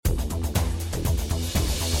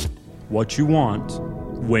what you want,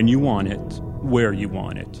 when you want it, where you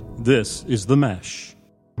want it. This is The Mesh.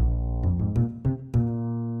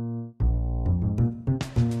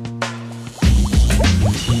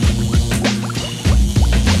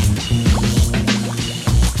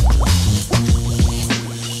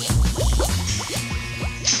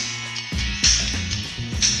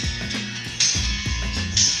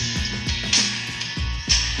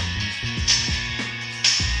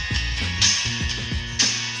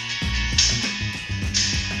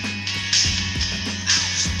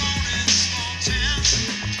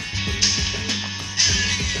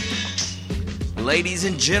 Ladies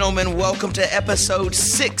and gentlemen, welcome to episode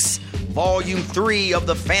 6, volume 3 of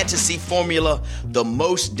the Fantasy Formula, the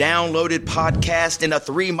most downloaded podcast in a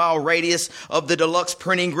 3-mile radius of the Deluxe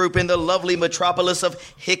Printing Group in the lovely metropolis of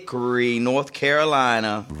Hickory, North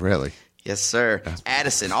Carolina. Really? Yes, sir.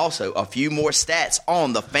 Addison, also a few more stats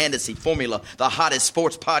on the Fantasy Formula, the hottest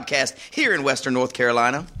sports podcast here in Western North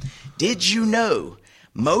Carolina. Did you know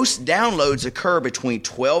most downloads occur between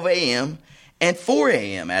 12 a.m. and 4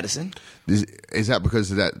 a.m., Addison? Is that because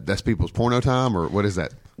that's people's porno time, or what is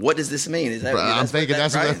that? What does this mean? Is that? I'm thinking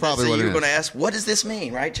that's probably what it is. You're going to ask, what does this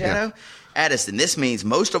mean, right, Chado? Yeah. Addison, this means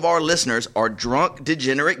most of our listeners are drunk,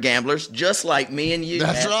 degenerate gamblers, just like me and you.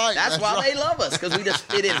 That's right. That's why they love us, because we just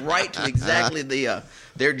fit in right to exactly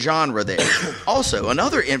their genre there. Also,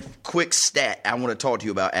 another quick stat I want to talk to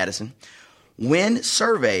you about, Addison. When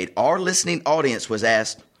surveyed, our listening audience was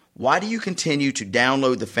asked, why do you continue to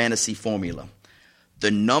download the Fantasy Formula? The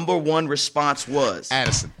number one response was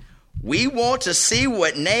Addison. We want to see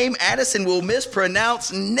what name Addison will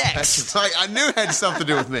mispronounce next. That's right. I knew it had something to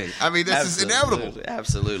do with me. I mean, this is inevitable.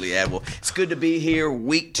 Absolutely, Admiral. It's good to be here.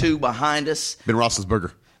 Week 2 behind us. Ben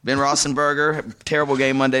Roethlisberger. Ben Roethlisberger. Terrible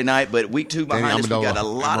game Monday night, but week 2 behind us. We got a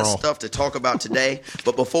lot of stuff to talk about today.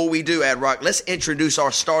 But before we do, Ad Rock, let's introduce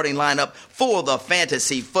our starting lineup for the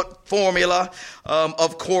Fantasy Formula.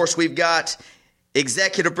 Of course, we've got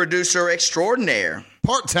executive producer extraordinaire,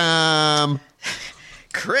 part-time,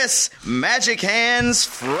 Chris Magic Hands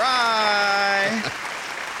Fry.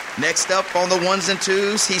 Next up on the ones and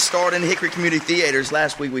twos, he starred in Hickory Community Theaters.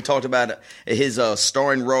 Last week we talked about his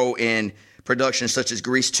starring role in productions such as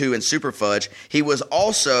Grease 2 and Super Fudge. He was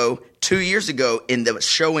also 2 years ago in the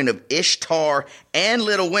showing of Ishtar and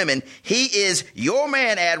Little Women. He is your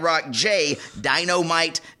man, Ad Rock, J.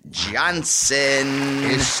 Dynamite Johnson.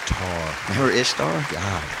 Ishtar. Remember Ishtar?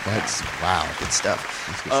 God, that's wow. Good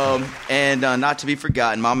stuff. And not to be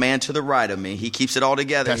forgotten, my man to the right of me. He keeps it all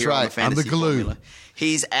together that's here right. on the Fantasy I'm the glue. Formula.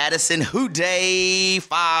 He's Addison Houday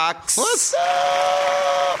Fox. What's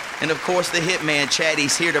up? And, of course, the hitman, Chad.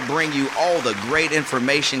 He's here to bring you all the great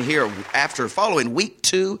information here after following week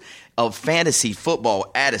 2 of fantasy football.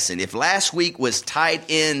 Addison, if last week was tight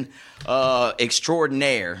end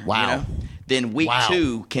extraordinaire, wow. Then week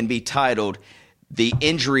 2 can be titled The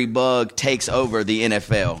Injury Bug Takes Over the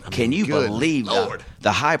NFL. Can you believe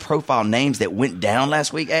the high-profile names that went down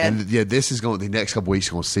last week, Ad? And this is going. The next couple weeks,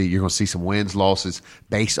 you're going to see some wins, losses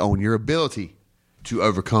based on your ability to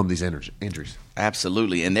overcome these injuries.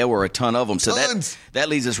 Absolutely, and there were a ton of them. So that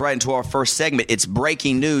leads us right into our first segment. It's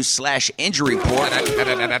breaking news / injury report.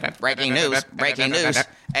 Breaking news.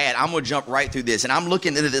 And I'm going to jump right through this. And I'm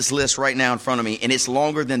looking into this list right now in front of me, and it's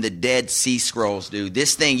longer than the Dead Sea Scrolls, dude.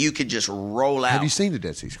 This thing you could just roll out. Have you seen the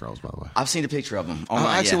Dead Sea Scrolls, by the way? I've seen a picture of them.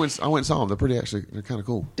 I went and saw them. They're kind of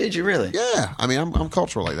cool. Did you really? Yeah. I mean, I'm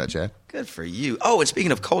cultural like that, Chad. Good for you. Oh, and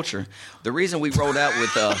speaking of culture, the reason we rolled out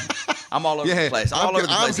with I'm all over the place. I'm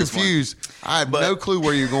confused. I have no clue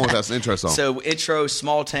where you're going with that intro song. So, intro,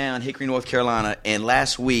 small town, Hickory, North Carolina. And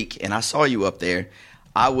last week, and I saw you up there,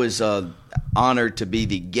 I was honored to be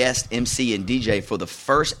the guest MC and DJ for the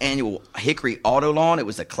first annual Hickory Auto Lawn. It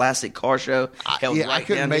was a classic car show. I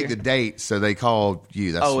couldn't make the date, so they called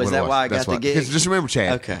you. That's is that why I got the gig? Just remember,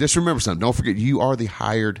 Chad. Okay. Just remember something. Don't forget, you are the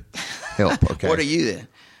hired help. Okay. What are you then?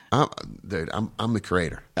 I'm the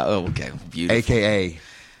creator. Oh, okay. Beautiful. AKA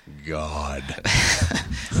God.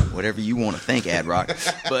 Whatever you want to think, Ad Rock.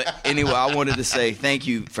 But anyway, I wanted to say thank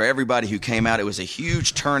you for everybody who came out. It was a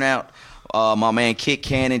huge turnout. My man Kit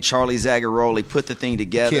Cannon, Charlie Zagaroli put the thing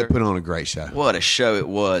together. Kit put on a great show. What a show it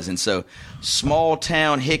was. And so small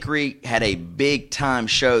town Hickory had a big time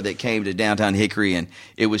show that came to downtown Hickory, and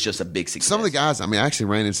it was just a big success. Some of the guys, I actually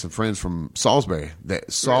ran into some friends from Salisbury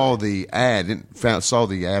that saw the ad for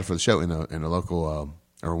the show in a local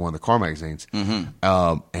or one of the car magazines,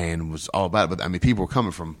 and was all about it. But people were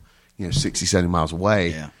coming from 60, 70 miles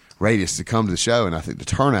away. Yeah. radius to come to the show, and I think the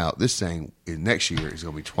turnout this thing next year is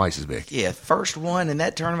going to be twice as big. Yeah, first one, and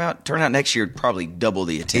that turnout next year probably double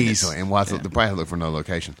the attendance. Easily, and we'll have to probably look for another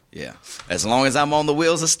location. Yeah, as long as I'm on the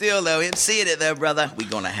wheels of steel, though, MCing it, though, brother, we're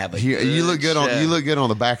gonna have a. You look good show. You look good on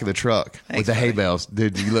the back of the truck with the hay bales,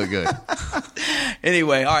 dude. You look good.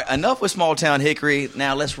 Anyway, all right, enough with small town Hickory.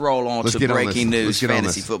 Now let's roll on to breaking news,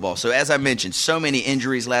 fantasy football. So as I mentioned, so many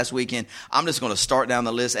injuries last weekend. I'm just going to start down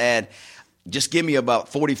the list. Just give me about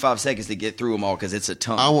 45 seconds to get through them all because it's a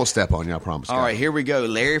ton. I won't step on you, I promise. All right, here we go.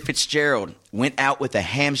 Larry Fitzgerald went out with a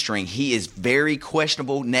hamstring. He is very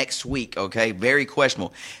questionable next week, okay? Very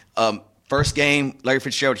questionable. First game, Larry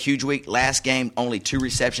Fitzgerald, huge week. Last game, only 2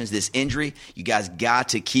 receptions. This injury, you guys got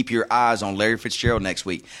to keep your eyes on Larry Fitzgerald next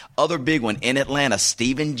week. Other big one in Atlanta,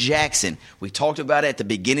 Steven Jackson. We talked about it at the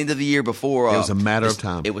beginning of the year before. It was a matter of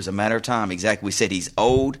time. It was a matter of time, exactly. We said he's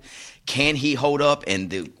old. Can he hold up? And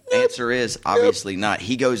the answer is obviously not.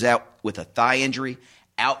 He goes out with a thigh injury.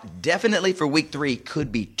 Out definitely for week 3.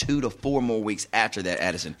 Could be 2 to 4 more weeks after that,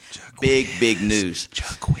 Addison. Big news.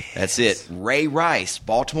 That's it. Ray Rice,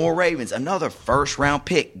 Baltimore Ravens, another first-round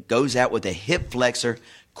pick, goes out with a hip flexor.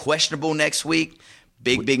 Questionable next week.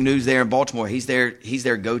 Big news there in Baltimore. He's their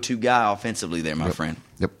go-to guy offensively there, my friend.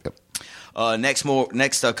 Yep.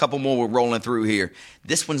 Next, couple more we're rolling through here.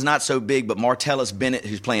 This one's not so big, but Martellus Bennett,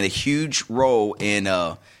 who's playing a huge role in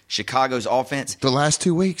Chicago's offense. The last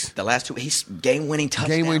 2 weeks. He's game-winning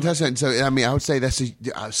touchdown. So, I mean, I would say that's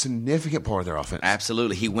a significant part of their offense.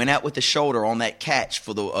 Absolutely. He went out with the shoulder on that catch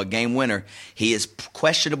for the game winner. He is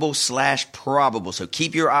questionable / probable. So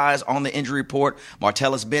keep your eyes on the injury report.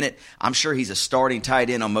 Martellus Bennett, I'm sure he's a starting tight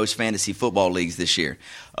end on most fantasy football leagues this year.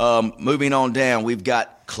 Moving on down, we've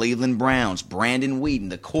got Cleveland Browns, Brandon Whedon,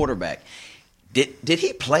 the quarterback. Did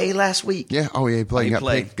he play last week? Yeah. Oh, yeah, he played.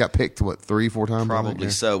 Got picked, 3-4 times? Probably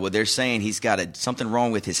so. Well, they're saying he's got something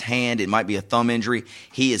wrong with his hand. It might be a thumb injury.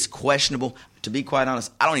 He is questionable. To be quite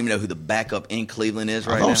honest, I don't even know who the backup in Cleveland is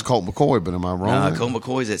right now. I thought it was Colt McCoy, but am I wrong? No, Colt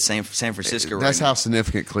McCoy's at San Francisco right now. That's how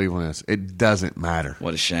significant Cleveland is. It doesn't matter.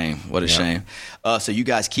 What a shame. Shame. So you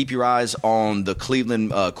guys keep your eyes on the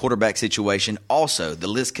Cleveland quarterback situation. Also, the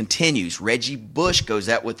list continues. Reggie Bush goes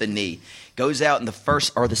out with a knee. Goes out in the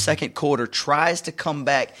first or the second quarter, tries to come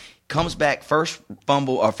back, comes back, first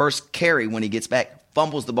fumble or first carry when he gets back,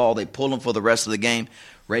 fumbles the ball. They pull him for the rest of the game.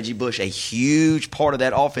 Reggie Bush, a huge part of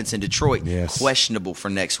that offense in Detroit, questionable for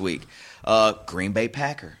next week. Green Bay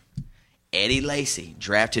Packer, Eddie Lacy,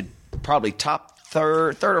 drafted probably top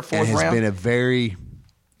third or fourth round. Has been a very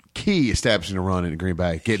key establishing a run in Green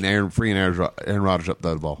Bay, getting Aaron Rodgers up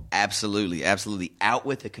the ball. Absolutely. Out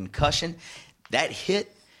with a concussion. That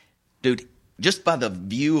hit, dude, just by the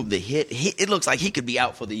view of the hit, it looks like he could be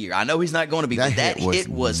out for the year. I know he's not going to be, but that hit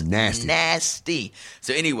was nasty.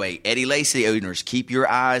 So anyway, Eddie Lacy owners, keep your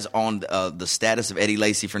eyes on the status of Eddie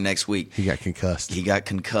Lacy for next week. He got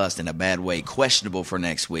concussed in a bad way. Questionable for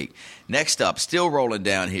next week. Next up, still rolling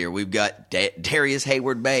down here, we've got Darius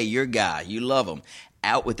Hayward-Bay, your guy. You love him.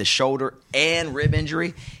 Out with the shoulder and rib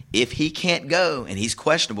injury. If he can't go and he's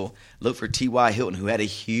questionable, look for T.Y. Hilton, who had a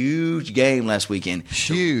huge game last weekend.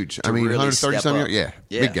 Huge. I mean, really 130-something yards.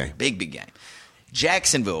 Yeah, big game. Big game.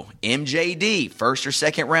 Jacksonville, MJD, first or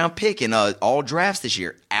second round pick in all drafts this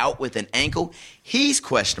year, out with an ankle. He's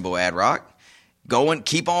questionable, Ad Rock.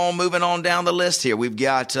 Keep on moving on down the list here. We've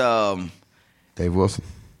got Dave Wilson.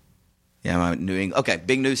 Yeah, New England. Okay,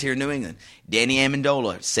 big news here in New England. Danny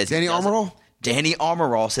Amendola says Danny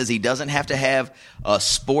Almirall says he doesn't have to have a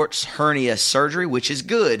sports hernia surgery, which is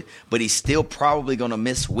good, but he's still probably going to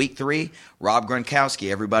miss week 3. Rob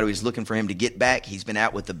Gronkowski, everybody was looking for him to get back. He's been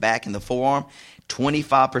out with the back and the forearm.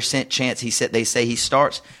 25% chance they say he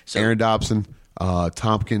starts. So, Aaron Dobson,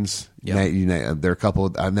 Tompkins, there are a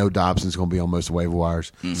couple. I know Dobson's going to be on most waiver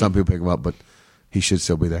wires. Mm-hmm. Some people pick him up, but he should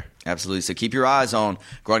still be there. Absolutely. So keep your eyes on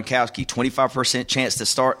Gronkowski. 25% chance to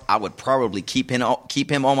start. I would probably keep him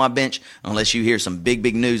on my bench unless you hear some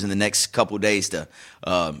big news in the next couple of days to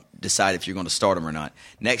decide if you're going to start him or not.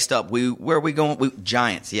 Next up, where are we going?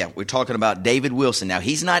 Giants. Yeah, we're talking about David Wilson. Now,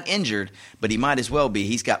 he's not injured, but he might as well be.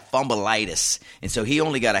 He's got fumbleitis, and so he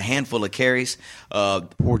only got a handful of carries.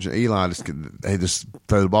 Poor Eli, they just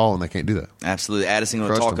throw the ball, and they can't do that. Absolutely. Addison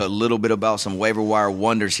going to talk a little bit about some waiver wire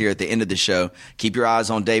wonders here at the end of the show. Keep your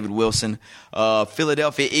eyes on David Wilson.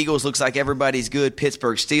 Philadelphia Eagles, looks like everybody's good.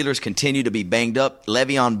 Pittsburgh Steelers continue to be banged up.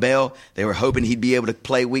 Le'Veon Bell, they were hoping he'd be able to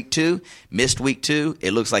play week 2. Missed week 2.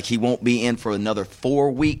 It looks like He won't be in for another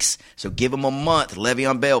 4 weeks, so give him a month.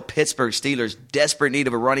 Le'Veon Bell, Pittsburgh Steelers, desperate need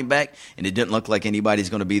of a running back, and it doesn't look like anybody's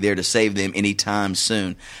going to be there to save them anytime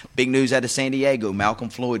soon. Big news out of San Diego. Malcolm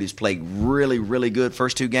Floyd, who's played really, really good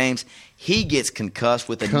first 2 games, he gets concussed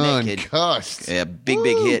with a Concussed. neck. Yeah, big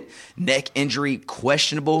hit. Neck injury,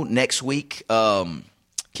 questionable next week.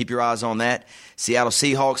 Keep your eyes on that. Seattle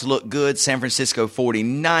Seahawks look good. San Francisco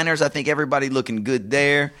 49ers, I think everybody looking good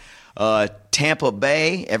there. Tampa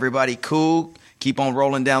Bay, everybody cool. Keep on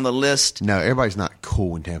rolling down the list. No, everybody's not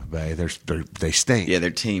cool in Tampa Bay. They stink. Yeah, their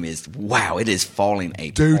team is, it is falling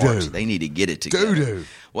apart. Doo-doo. They need to get it together. Doo-doo.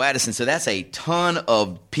 Well, Addison, so that's a ton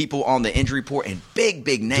of people on the injury report and big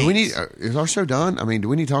names. Do we need? Is our show done? I mean, do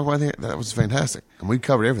we need to talk about that? That was fantastic, and we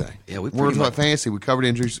covered everything. Yeah, we talked about fantasy. We covered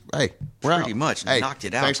injuries. Hey, we're pretty out. much Hey, knocked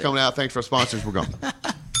it out. Thanks there. for coming out. Thanks for our sponsors. We're gone.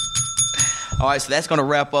 All right, so that's going to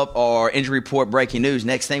wrap up our injury report breaking news.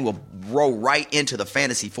 Next thing, we'll roll right into the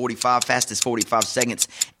Fantasy 45, fastest 45 seconds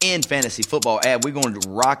in fantasy football. We're going to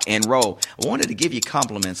rock and roll. I wanted to give you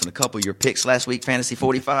compliments on a couple of your picks last week, Fantasy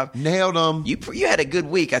 45. Nailed them. You had a good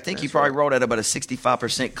week. I think you probably rolled at about a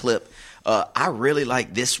 65% clip. I really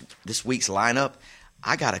like this week's lineup.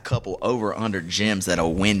 I got a couple over-under gems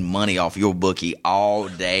that'll win money off your bookie all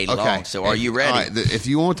day long. So are you ready? All right, if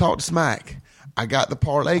you want to talk to smack, I got the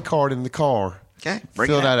parlay card in the car. Okay,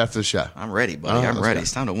 fill it out after the show. I'm ready, buddy. I'm ready. Go.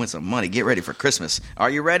 It's time to win some money. Get ready for Christmas. Are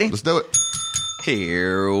you ready? Let's do it.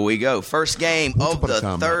 Here we go. First game of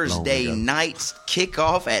the Thursday night's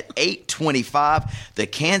kickoff at 8:25. The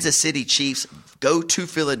Kansas City Chiefs go to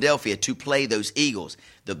Philadelphia to play those Eagles.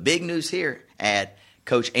 The big news here at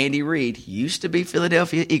Coach Andy Reid used to be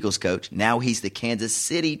Philadelphia Eagles coach. Now he's the Kansas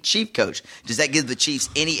City Chief coach. Does that give the Chiefs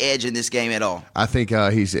any edge in this game at all? I think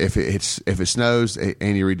if it snows,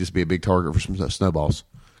 Andy Reid just be a big target for some snowballs.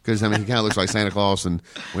 Because, I mean, he kind of looks like Santa Claus, and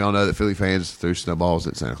we all know that Philly fans threw snowballs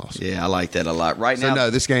at Santa Claus. Yeah, I like that a lot.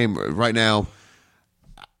 This game, right now,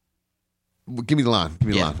 give me the line. Give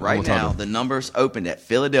me the line. Right now, the numbers opened at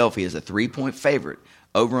Philadelphia as a 3-point favorite,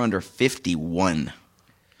 over under 51.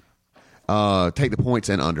 Take the points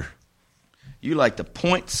and under. You like the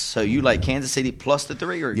points, so you like Kansas City plus the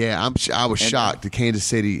 3? Or yeah, I was shocked. The Kansas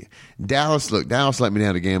City, Dallas let me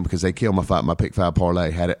down again because they killed my pick 5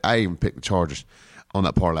 parlay. I even picked the Chargers on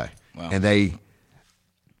that parlay. Wow. And the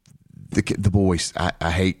boys, I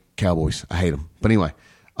hate Cowboys. I hate them. But anyway.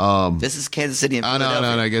 This is Kansas City and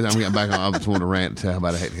Philadelphia. No. I guess I'm getting back on. I just wanted to rant and tell how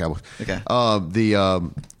about I hate the Cowboys. Okay.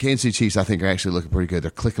 The Kansas City Chiefs, I think, are actually looking pretty good.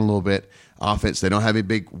 They're clicking a little bit. Offense, they don't have a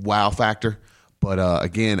big wow factor. But,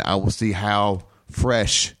 again, I will see how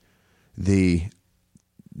fresh these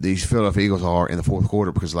Philadelphia Eagles are in the fourth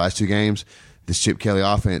quarter because the last 2 games, this Chip Kelly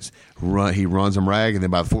offense, he runs them rag. And then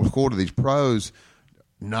by the fourth quarter, these pros –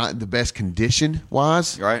 not the best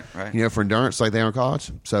condition-wise. Right. For endurance like they are in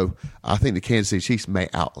college. So I think the Kansas City Chiefs may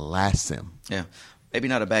outlast them. Yeah. Maybe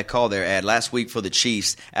not a bad call there, Ad. Last week for the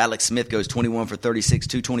Chiefs, Alex Smith goes 21 for 36,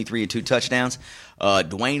 223, and 2 touchdowns.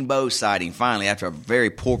 Dwayne Bowe sighting, finally, after a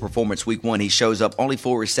very poor performance week 1, he shows up only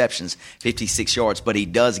 4 receptions, 56 yards, but he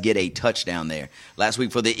does get a touchdown there. Last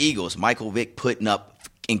week for the Eagles, Michael Vick putting up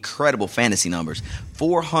incredible fantasy numbers.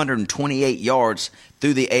 428 yards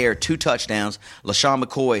through the air, 2 touchdowns. LaShawn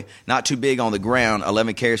McCoy, not too big on the ground,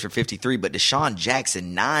 11 carries for 53, but Deshaun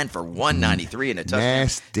Jackson, 9 for 193 and a touchdown.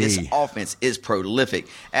 Nasty. This offense is prolific.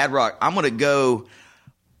 Ad-Rock, I'm going to go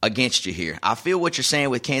against you here. I feel what you're saying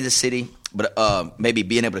with Kansas City, but maybe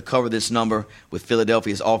being able to cover this number with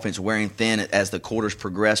Philadelphia's offense wearing thin as the quarters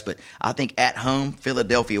progress. But I think at home,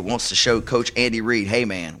 Philadelphia wants to show Coach Andy Reid, hey,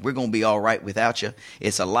 man, we're going to be all right without you.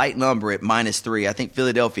 It's a light number at -3. I think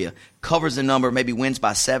Philadelphia covers the number, maybe wins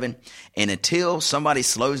by 7. And until somebody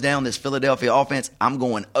slows down this Philadelphia offense, I'm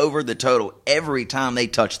going over the total every time they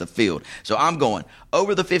touch the field. So I'm going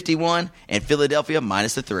over the 51 and Philadelphia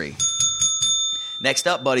 -3. Next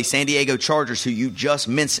up, buddy, San Diego Chargers, who you just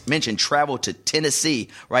mentioned, travel to Tennessee.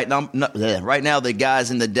 Right now, the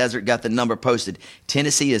guys in the desert got the number posted.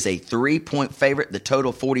 Tennessee is a 3-point favorite, the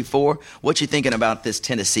total 44. What you thinking about this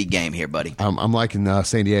Tennessee game here, buddy? I'm liking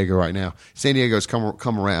San Diego right now. San Diego's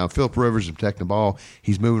come around. Phillip Rivers is protecting the ball.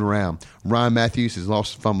 He's moving around. Ryan Matthews has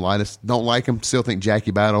lost fumbleitis. Don't like him. Still think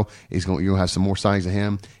Jackie Battle is going to have some more signs of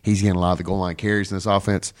him. He's getting a lot of the goal line carries in this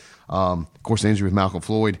offense. Of course, the injury with Malcolm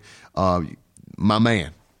Floyd. My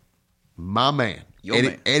man,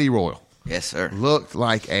 Eddie Royal. Yes, sir. Looked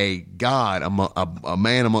like a god, a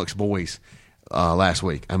man amongst boys last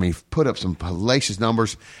week. I mean, put up some hellacious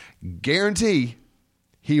numbers. Guarantee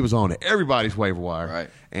he was on everybody's waiver wire. Right.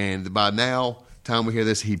 And by now, time we hear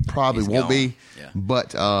this, he probably won't be. Yeah.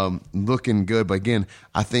 But looking good. But again,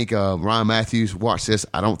 I think Ryan Matthews, watch this.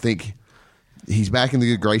 I don't think he's back in the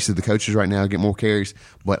good grace of the coaches right now, get more carries.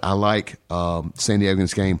 But I like San Diego in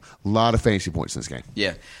this game. A lot of fantasy points in this game.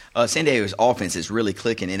 Yeah. San Diego's offense is really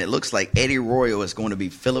clicking, and it looks like Eddie Royal is going to be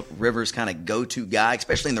Phillip Rivers' kind of go-to guy,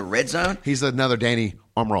 especially in the red zone. He's another Danny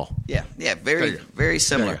Armroll. Yeah, very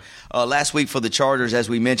similar. Last week for the Chargers, as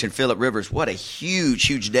we mentioned, Phillip Rivers, what a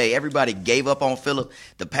huge day. Everybody gave up on Phillip.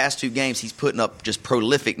 The past 2 games, he's putting up just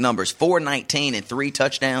prolific numbers, 419 and 3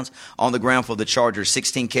 touchdowns on the ground for the Chargers,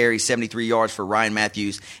 16 carries, 73 yards for Ryan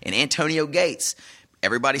Matthews, and Antonio Gates.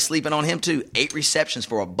 Everybody sleeping on him, too. 8 receptions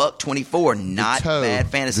for $124. Not bad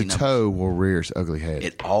fantasy numbers. The toe will rear its ugly head.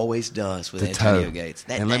 It always does with Antonio Gates.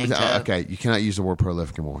 That dang toe. Okay, you cannot use the word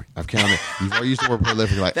prolific anymore. I've counted. You've already used the word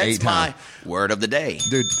prolific like 8 times. That's my word of the day.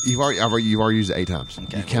 Dude, you've already used it 8 times.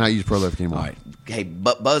 Okay, you cannot use prolific anymore. All right. Hey,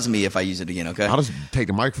 buzz me if I use it again, okay? I'll just take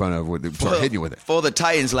the microphone over with it and start hitting you with it. For the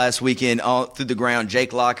Titans last weekend, all through the ground,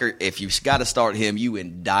 Jake Locker, if you've got to start him, you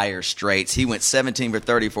in dire straits. He went 17 for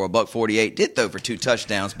 30 for $148. Did throw for 2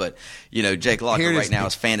 touchdowns, but Jake Locker right now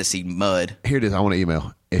is fantasy mud. Here it is. I want to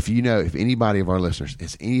email. If anybody of our listeners,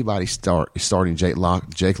 is anybody starting Jake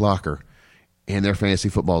Locker in their fantasy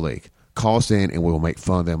football league, call us in and we'll make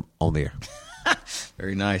fun of them on the air.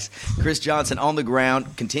 Very nice. Chris Johnson on the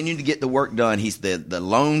ground, continuing to get the work done. He's the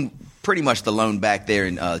lone, pretty much the lone back there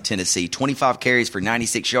in Tennessee. 25 carries for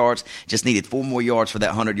 96 yards. Just needed 4 more yards for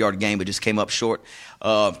that 100-yard game, but just came up short.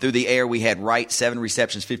 Through the air, we had Wright, 7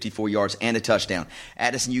 receptions, 54 yards, and a touchdown.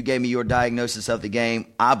 Addison, you gave me your diagnosis of the game.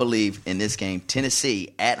 I believe in this game,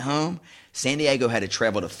 Tennessee at home. San Diego had to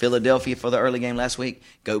travel to Philadelphia for the early game last week.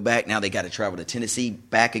 Go back. Now they got to travel to Tennessee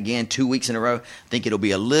back again 2 weeks in a row. I think it'll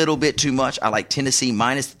be a little bit too much. I like Tennessee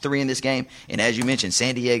 -3 in this game. And as you mentioned,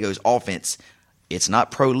 San Diego's offense, it's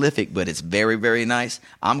not prolific, but it's very, very nice.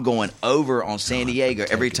 I'm going over on San Diego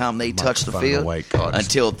every time they touch the field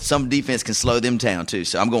until some defense can slow them down too.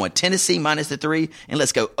 So I'm going Tennessee -3, and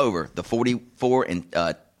let's go over the 44 and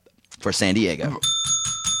for San Diego.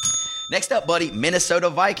 Next up, buddy, Minnesota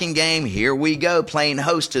Viking game. Here we go, playing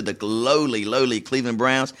host to the lowly Cleveland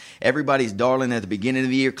Browns. Everybody's darling at the beginning of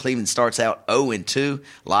the year. Cleveland starts out 0-2.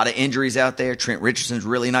 A lot of injuries out there. Trent Richardson's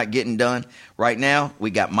really not getting done. Right now,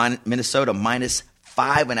 we got Minnesota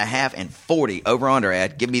 -5.5 and 40 over under.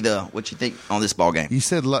 Ad, give me what you think on this ball game. You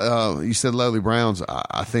said lowly Browns.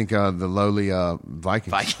 I think the lowly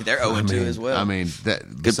Vikings. They're 0-2 as well. I mean,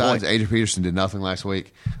 besides Adrian Peterson did nothing last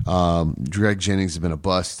week. Greg Jennings has been a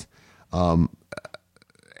bust. You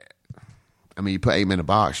put 8 men in a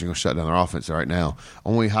box, you're going to shut down their offense right now.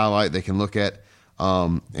 Only highlight they can look at,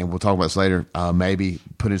 and we'll talk about this later, maybe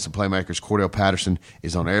put in some playmakers. Cordell Patterson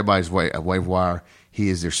is on everybody's waiver wire. He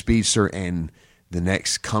is their speedster and the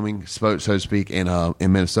next coming, so to speak, in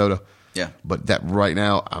Minnesota. Yeah. But that right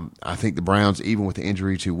now, I think the Browns, even with the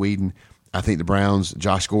injury to Whedon, I think the Browns,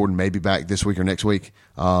 Josh Gordon may be back this week or next week.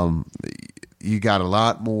 You got a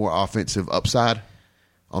lot more offensive upside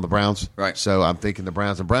on the Browns. Right. So I'm thinking the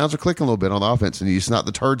Browns are clicking a little bit on the offense, and it's not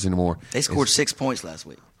the turds anymore. They scored 6 points last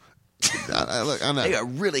week. I know. They are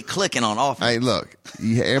really clicking on offense. Hey, look,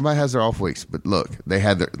 everybody has their off weeks, but look, they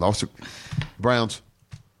had their lost. Browns.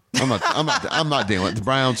 I'm not dealing with the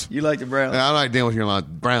Browns. You like the Browns? I'm not dealing with your line.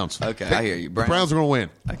 Browns. Okay, I hear you. The Browns are going to win.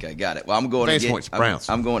 Okay, got it. Well, I'm going against Browns.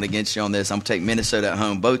 I'm going against you on this. I'm going to take Minnesota at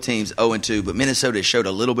home. Both teams 0-2, but Minnesota showed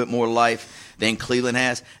a little bit more life than Cleveland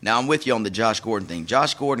has. Now, I'm with you on the Josh Gordon thing.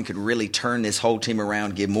 Josh Gordon could really turn this whole team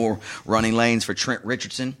around, give more running lanes for Trent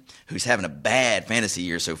Richardson, who's having a bad fantasy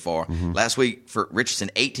year so far. Mm-hmm. Last week for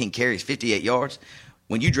Richardson, 18 carries, 58 yards.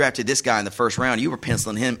 When you drafted this guy in the first round, you were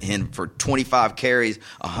penciling him in for 25 carries,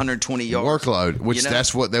 120 yards. Workload, which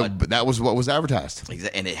that was what was advertised.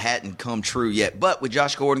 And it hadn't come true yet. But with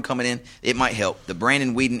Josh Gordon coming in, it might help. The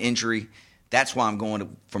Brandon Whedon injury, that's why I'm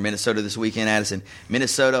going for Minnesota this weekend, Addison.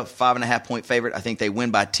 Minnesota, 5.5-point favorite. I think they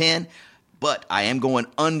win by 10. But I am going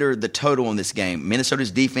under the total in this game.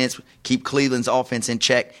 Minnesota's defense keep Cleveland's offense in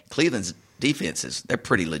check. Cleveland's defenses, they're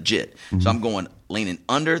pretty legit. Mm-hmm. So I'm going leaning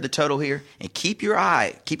under the total here, and keep your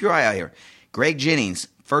eye out here. Greg Jennings,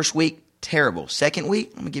 first week, terrible. Second week,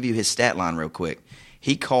 I'm going to give you his stat line real quick.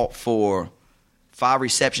 He caught for 5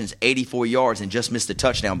 receptions, 84 yards, and just missed a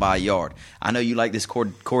touchdown by a yard. I know you like this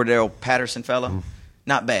Cordell Patterson fella. Mm-hmm.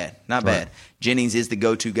 Not bad. Jennings is the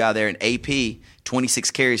go-to guy there. And AP,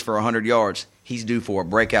 26 carries for 100 yards. He's due for a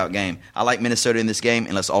breakout game. I like Minnesota in this game,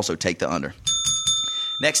 and let's also take the under.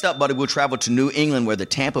 Next up, buddy, we'll travel to New England where the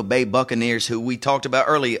Tampa Bay Buccaneers, who we talked about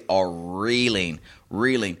earlier, are reeling.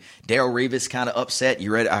 Darrelle Revis kind of upset.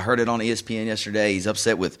 You read? I heard it on ESPN yesterday. He's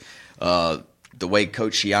upset with the way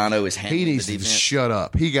Coach Schiano is handling He needs the to defense. just shut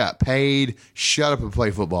up. He got paid. Shut up and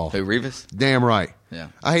play football. Who, Rivas? Damn right. Yeah.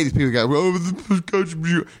 I hate these people that go, Coach,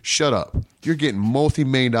 shut up. You're getting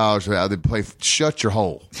multi-million dollars out of the play. Shut your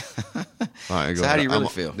hole. All right, So how do you really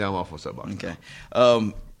feel? Now I'm off my soapbox. Okay.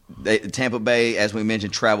 Tampa Bay, as we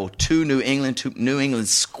mentioned, traveled to New England. New England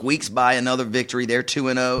squeaks by another victory. They're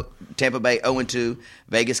 2-0. Tampa Bay 0-2.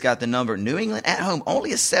 Vegas got the number. New England at home,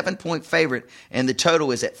 only a 7-point favorite, and the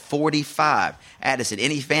total is at 45. Addison,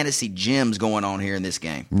 any fantasy gems going on here in this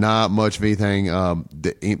game? Not much of anything.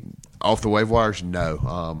 Off the waiver wires,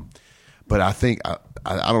 no. But I think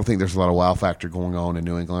I don't think there's a lot of wow factor going on in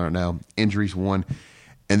New England right now. Injuries, one.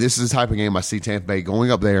 And this is the type of game I see Tampa Bay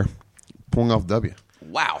going up there, pulling off W.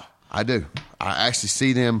 Wow. I do. I actually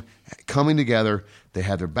see them coming together. They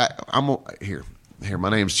have their back. Here. My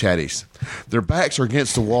name's Chad East. Their backs are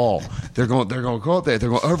against the wall. They're going to go up there. They're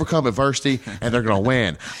going to overcome adversity, and they're going to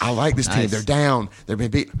win. I like this team. They're down. They've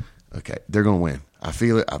been beat. Okay, they're going to win. I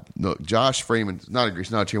feel it. Look, Josh Freeman's not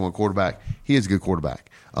a tier 1 quarterback. He is a good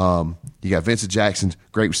quarterback. You got Vincent Jackson,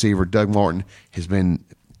 great receiver. Doug Martin has been.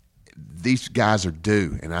 These guys are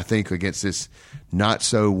due, and I think against this not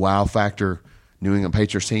so wow factor New England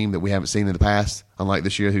Patriots team that we haven't seen in the past, unlike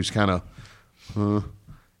this year, who's kind of,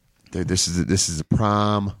 this is a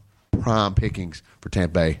prime pickings for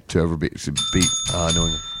Tampa Bay to beat New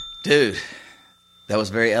England. Dude, that was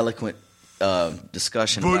very eloquent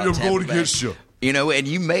discussion about Tampa Bay. you. You know, and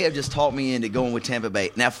you may have just talked me into going with Tampa Bay.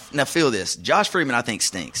 Now feel this. Josh Freeman, I think,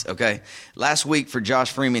 stinks, okay? Last week for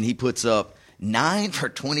Josh Freeman, he puts up 9 for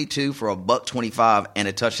 22 for $125 and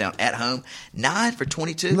a touchdown at home. 9 for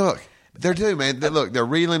 22? Look, they're due, man. They're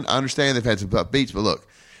reeling. I understand they've had some beats, but look,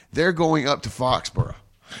 they're going up to Foxborough.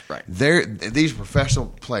 Right. These are professional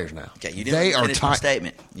players now. Okay, you didn't finish my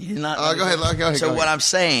statement. You did not. Go ahead. So what I'm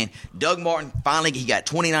saying, Doug Martin finally he got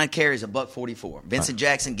 29 carries, $144. Vincent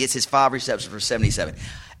Jackson gets his 5 receptions for 77.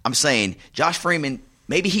 I'm saying Josh Freeman.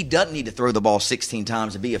 Maybe he doesn't need to throw the ball 16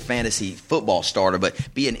 times to be a fantasy football starter,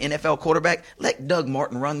 but be an NFL quarterback. Let Doug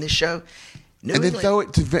Martin run this show. Then throw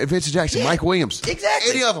it to Vincent Jackson, Mike Williams.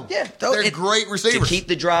 Exactly. Any of them. Yeah. They're great receivers. To keep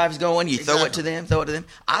the drives going, you throw it to them.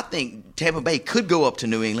 I think Tampa Bay could go up to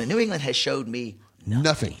New England. New England has showed me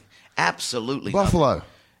nothing. Absolutely Buffalo. nothing.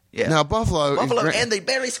 Yeah. Now, Buffalo, and they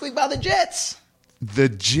barely squeaked by the Jets. The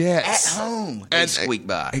Jets. At home, they squeaked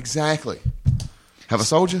by. Exactly. Have I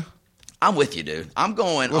sold you? I'm with you, dude. I'm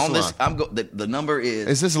going What's on the this. line? The number is.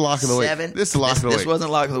 Is this a lock of the week? This is a lock of the week. This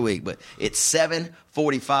wasn't a lock of the week, but it's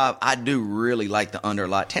 7:45. I do really like the under a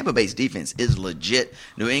lot. Tampa Bay's defense is legit.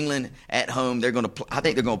 New England at home, they're going to. I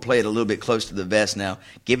think they're going to play it a little bit close to the vest now.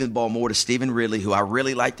 Giving the ball more to Stephen Ridley, who I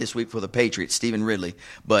really like this week for the Patriots. Stephen Ridley,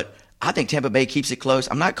 but I think Tampa Bay keeps it close.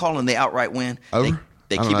 I'm not calling the outright win. Over.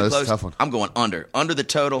 They keep it close. I'm going under. Under the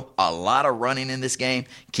total. A lot of running in this game.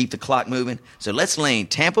 Keep the clock moving. So let's lean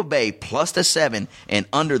Tampa Bay plus the 7 and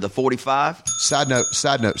under the 45. Side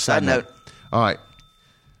note. All right.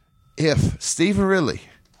 If Stephen Ridley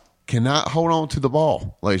cannot hold on to the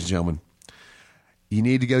ball, ladies and gentlemen, you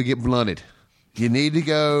need to go get blunted. You need to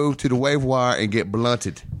go to the waiver wire and get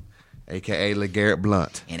blunted, a.k.a. LeGarrette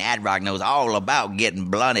Blunt. And Ad-Rock knows all about getting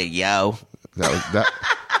blunted, yo.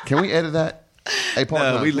 Can we edit that? Hey,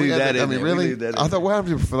 no, we leave that in. I mean, really? I thought, what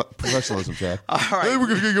happened to professionalism, Chad? All right. Hey, we're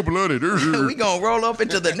going to get blunted. We're going to roll up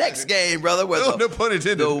into the next game, brother. No pun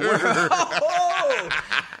intended.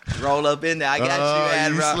 Roll up in there. I got you,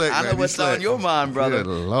 Ad-Rock. I know what's on your mind, brother. Good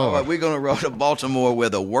Lord. All right, we're going to roll to Baltimore where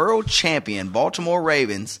the world champion Baltimore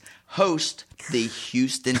Ravens host the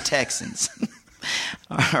Houston Texans.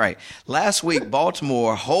 All right. Last week,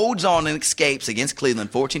 Baltimore holds on and escapes against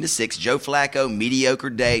Cleveland 14-6. Joe Flacco, mediocre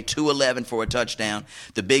day, 211 for a touchdown.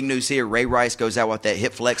 The big news here, Ray Rice goes out with that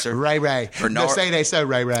hip flexor. Ray. Ray.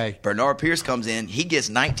 Bernard Pierce comes in. He gets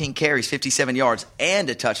 19 carries, 57 yards, and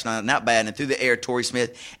a touchdown. Not bad. And through the air, Torrey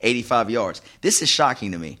Smith, 85 yards. This is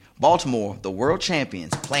shocking to me. Baltimore, the world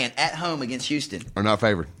champions, playing at home against Houston. Are not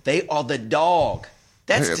favored. They are the dog.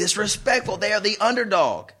 That's disrespectful. They are the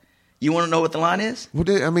underdog. You want to know what the line is? Well,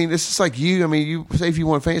 I mean, it's just like you. I mean, you say if you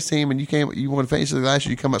want a fantasy team and you want a fantasy last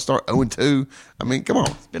year, you come out start 0-2. I mean, come on.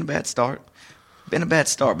 It's been a bad start. But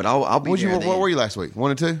I'll be there. What were you last week?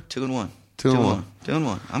 1-2? 2-1. 2-1.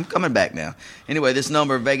 2-1. I'm coming back now. Anyway, this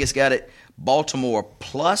number, Vegas got it. Baltimore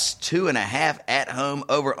plus 2.5 at home,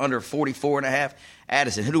 over under 44.5.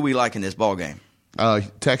 Addison, who do we like in this ball game?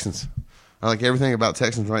 Texans. I like everything about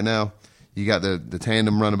Texans right now. You got the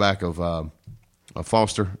tandem running back of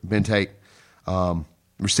Foster, Ben Tate.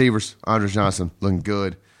 Receivers, Andre Johnson, looking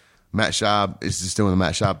good. Matt Schaub is just doing the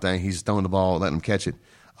Matt Schaub thing. He's throwing the ball, letting him catch it.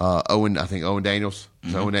 Owen Daniels.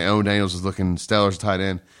 Mm-hmm. So Owen Daniels is looking stellar as a tight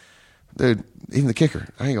end. Dude, even the kicker,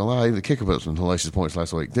 I ain't gonna lie, even the kicker put up some hellacious points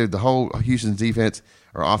last week. Dude, the whole Houston's defense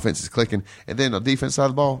or offense is clicking. And then on the defense side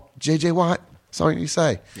of the ball, J.J. Watt, that's all you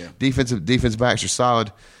say. Yeah. Defensive backs are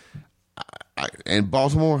solid. And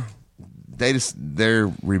Baltimore,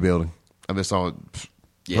 they're rebuilding. I just saw it.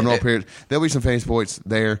 There'll be some fantasy points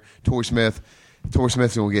there. Torrey Smith's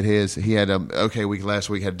going to get his. He had an okay week last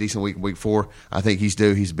week, had a decent week in week 4. I think he's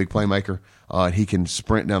due. He's a big playmaker. He can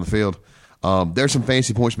sprint down the field. There's some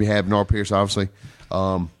fantasy points to be had. Bernard Pierce, obviously.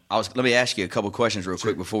 Let me ask you a couple questions real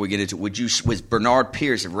quick before we get into it. Was Bernard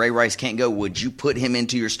Pierce, if Ray Rice can't go, would you put him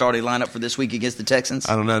into your starting lineup for this week against the Texans?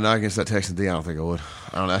 I don't know. Not against that Texans D, I don't think I would.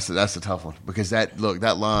 I don't know. That's a tough one because that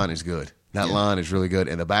line is good. That line is really good.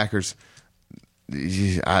 And the backers,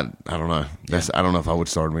 I don't know. I don't know if I would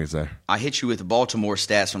start him against there. I hit you with the Baltimore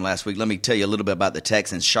stats from last week. Let me tell you a little bit about the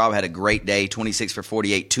Texans. Schaub had a great day, 26 for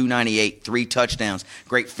 48, 298, 3 touchdowns.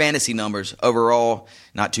 Great fantasy numbers. Overall,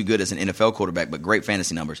 not too good as an NFL quarterback, but great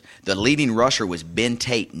fantasy numbers. The leading rusher was Ben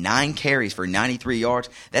Tate, 9 carries for 93 yards.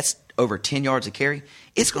 That's over 10 yards a carry.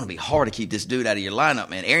 It's going to be hard to keep this dude out of your lineup,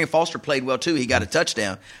 man. Arian Foster played well, too. He got a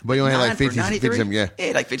touchdown. But he only had like 57, yeah,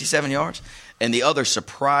 like 57 yards. And the other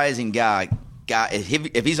surprising guy,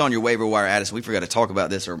 if he's on your waiver wire, Addison, we forgot to talk about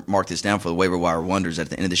this or mark this down for the waiver wire wonders at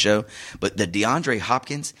the end of the show. But the DeAndre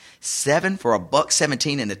Hopkins, 7 for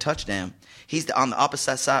 $117 and a touchdown. He's on the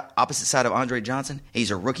opposite side of Andre Johnson.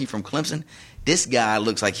 He's a rookie from Clemson. This guy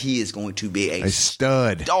looks like he is going to be a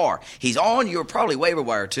stud. Star. He's on your probably waiver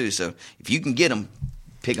wire too. So if you can get him,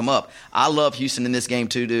 pick him up. I love Houston in this game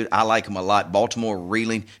too, dude. I like him a lot. Baltimore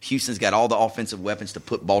reeling. Houston's got all the offensive weapons to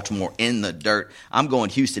put Baltimore in the dirt. I'm going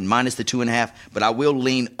Houston minus the 2.5, but I will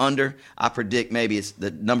lean under. I predict maybe it's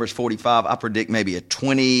the number's 45. I predict maybe a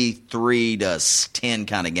 23-10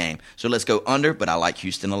 kind of game. So let's go under, but I like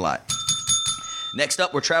Houston a lot. Next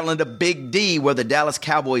up, we're traveling to Big D, where the Dallas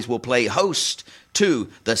Cowboys will play host to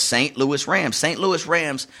the St. Louis Rams. St. Louis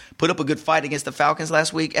Rams put up a good fight against the Falcons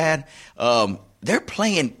last week, Ad.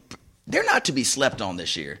 They're not to be slept on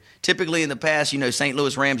this year. Typically in the past, St.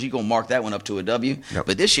 Louis Rams, you're going to mark that one up to a W. Yep.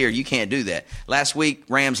 But this year, you can't do that. Last week,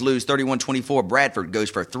 Rams lose 31-24. Bradford goes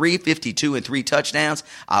for 352 and 3 touchdowns.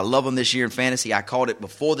 I love them this year in fantasy. I called it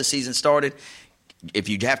before the season started. If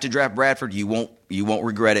you have to draft Bradford, you won't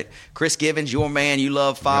regret it. Chris Givens, your man, you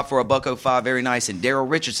love 5 for $105, very nice. And Daryl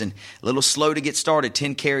Richardson, a little slow to get started,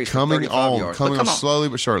 10 carries for 35 yards. Coming on slowly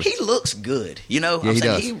but surely. He looks good. Yeah, he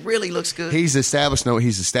does. He really looks good. He's established.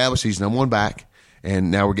 He's number one back,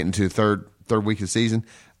 and now we're getting to the third week of the season.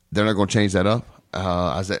 They're not going to change that up.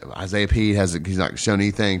 Isaiah P. he's not shown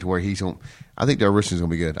anything to where he's going. I think Daryl Richardson's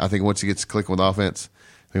going to be good. I think once he gets clicking with offense,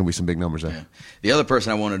 there's going to be some big numbers there. Yeah. The other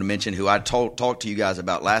person I wanted to mention who I talked to you guys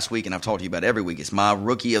about last week and I've talked to you about every week is my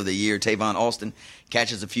rookie of the year, Tavon Austin.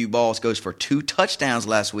 Catches a few balls, goes for 2 touchdowns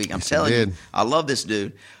last week. I'm telling you, I love this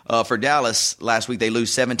dude. For Dallas, last week they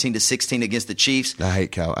lose 17-16 against the Chiefs. I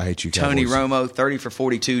hate you, Cowboys. Tony Romo, 30 for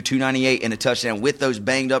 42, 298 and a touchdown with those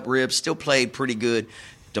banged up ribs. Still played pretty good.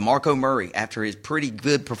 DeMarco Murray, after his pretty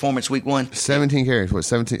good performance week 1. 17 carries,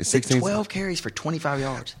 16? 12 carries for 25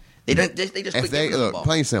 yards. They just quit giving the ball.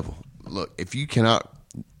 Plain and simple. Look, if you cannot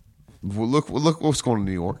look what's going on in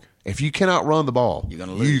New York. If you cannot run the ball, you're going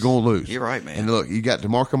to lose. You're right, man. And look, you got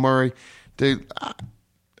DeMarco Murray, dude.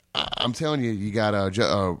 I'm telling you, you got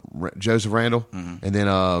Joseph Randall, and then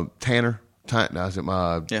Tanner. Tanner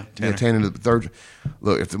the third.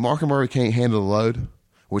 Look, if DeMarco Murray can't handle the load,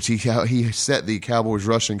 which he set the Cowboys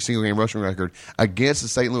single game rushing record against the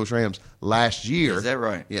St. Louis Rams last year. Is that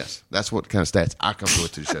right? Yes, that's what kind of stats I come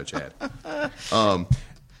to the show, Chad.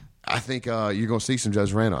 I think you're going to see some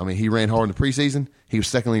Joseph Randall. I mean, he ran hard in the preseason. He was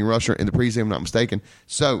second leading rusher in the preseason, if I'm not mistaken.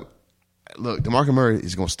 So, look, DeMarco Murray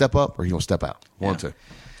is going to step up or he's going to step out. One or two.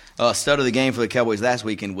 Stud of the game for the Cowboys last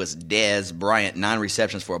weekend was Dez Bryant, 9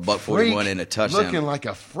 receptions for $141 and a touchdown. Looking like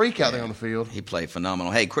a freak out there on the field. He played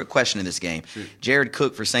phenomenal. Hey, quick question in this game. Shoot. Jared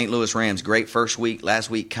Cook for St. Louis Rams, great first week.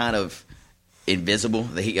 Last week, kind of invisible.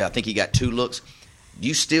 I think he got 2 looks. Do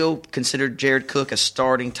you still consider Jared Cook a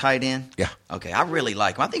starting tight end? Yeah. Okay, I really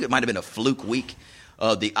like him. I think it might have been a fluke week.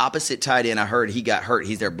 The opposite tight end, I heard he got hurt.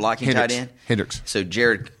 He's their blocking tight end. Hendricks. So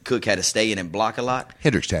Jared Cook had to stay in and block a lot.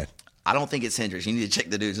 Hendricks, Chad. I don't think it's Hendricks. You need to check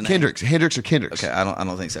the dude's name. Hendricks or Kendricks. Okay, I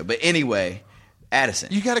don't think so. But anyway,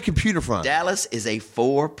 Addison. You got a computer front. Dallas is a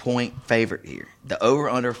 4-point favorite here. The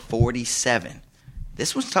over-under 47.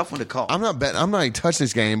 This was a tough one to call. I'm not betting. I'm not even touching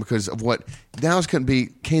this game because of what Dallas couldn't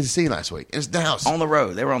beat Kansas City last week. It's Dallas. On the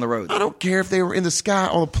road. They were on the road. I don't care if they were in the sky,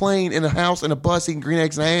 on a plane, in a house, in a bus, eating green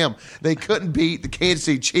eggs and ham. They couldn't beat the Kansas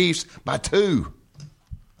City Chiefs by 2.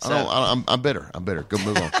 I'm bitter. Go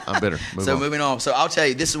move on. I'm bitter. Moving on. So I'll tell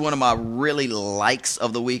you, this is one of my really likes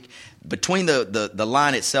of the week. Between the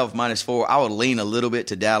line itself, -4, I would lean a little bit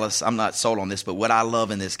to Dallas. I'm not sold on this, but what I love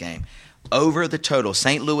in this game, over the total,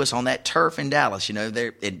 St. Louis on that turf in Dallas.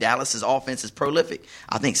 Dallas's offense is prolific.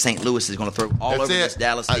 I think St. Louis is going to throw all over this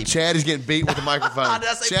Dallas team. Chad is getting beat with a microphone.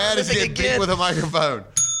 Chad is getting beat with a microphone.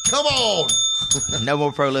 Come on. No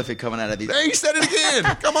more prolific coming out of these. There, you said it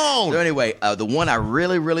again. Come on. So anyway, the one I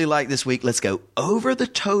really, really like this week, let's go over the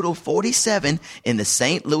total 47 in the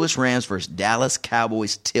St. Louis Rams versus Dallas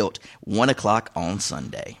Cowboys tilt, 1 o'clock on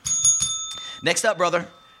Sunday. Next up, brother.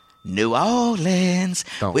 New Orleans.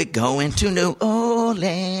 We're going to New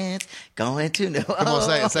Orleans. Going to New Orleans.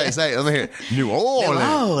 Come on, say it. Let me hear it. New Orleans.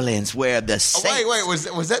 New Orleans, where the Saints.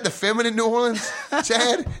 Wait. Was that the feminine New Orleans,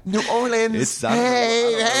 Chad? New Orleans.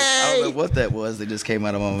 I don't know what that was that just came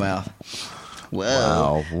out of my mouth.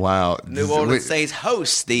 Well, wow. New Orleans Saints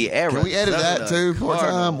host the Arizona. Can we edit that too for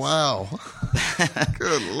time? Wow.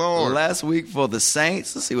 Good Lord. Last week for the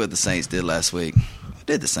Saints. Let's see what the Saints did last week. What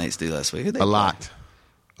did the Saints do last week? A lot.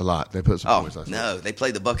 They put some points last week. No, they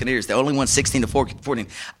played the Buccaneers. They only won 16-14.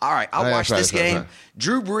 All right, I watched this game. Right.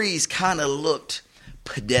 Drew Brees kind of looked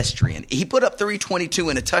pedestrian. He put up 322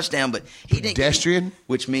 and a touchdown, but he didn't. Pedestrian?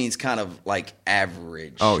 Which means kind of like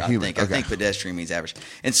average. Oh, I human. think. Okay. I think pedestrian means average.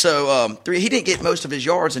 And so he didn't get most of his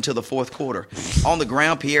yards until the fourth quarter. On the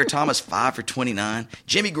ground, Pierre Thomas 5 for 29.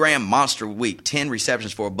 Jimmy Graham monster week, 10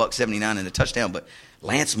 receptions for $179 and a touchdown. But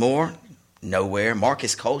Lance Moore. Nowhere.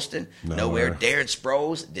 Marcus Colston, nowhere. Darren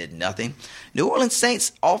Sproles did nothing. New Orleans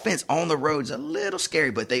Saints offense on the road is a little scary,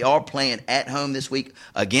 but they are playing at home this week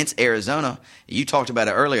against Arizona. You talked about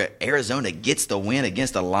it earlier. Arizona gets the win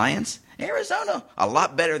against the Lions. Arizona, a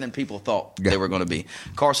lot better than people thought they were going to be.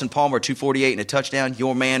 Carson Palmer, 248 and a touchdown.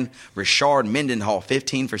 Your man, Rashard Mendenhall,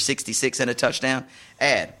 15 for 66 and a touchdown.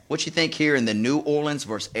 What you think here in the New Orleans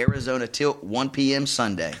versus Arizona tilt, 1 p.m.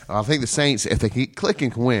 Sunday? I think the Saints, if they keep clicking,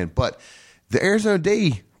 can win, but the Arizona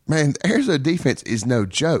defense is no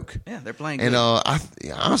joke. Yeah, they're playing good. And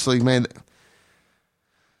honestly, man,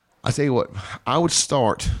 I tell you what, I would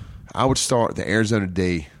start the Arizona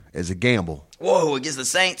D as a gamble. Whoa, against the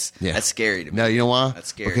Saints? Yeah. That's scary to me. No, you know why? That's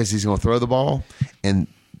scary. Because he's going to throw the ball, and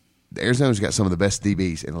Arizona's got some of the best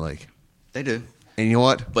DBs in the league. They do. And you know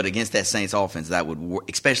what? But against that Saints offense, that would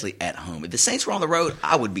work, especially at home. If the Saints were on the road,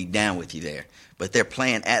 I would be down with you there. But they're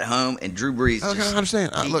playing at home, and Drew Brees. Okay, I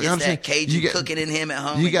understand. I understand. That Cajun cooking in him at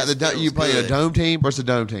home. You play a dome team versus a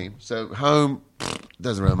dome team. So home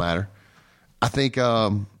doesn't really matter. I think. I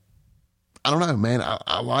don't know, man.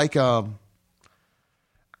 I like. I'm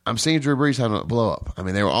seeing Drew Brees having a blow up. I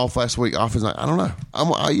mean, they were off last week. Offense. I don't know.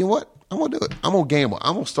 You know what? I'm gonna do it. I'm gonna gamble.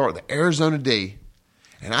 I'm gonna start the Arizona D.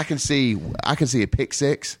 And I can see a pick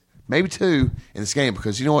 6, maybe 2 in this game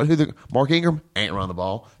because you know what? Mark Ingram ain't run the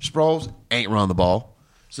ball. Sproles ain't run the ball.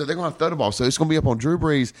 So they're going to throw the ball. So it's going to be up on Drew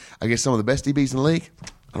Brees against some of the best DBs in the league.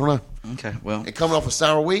 I don't know. Okay, well. And coming off a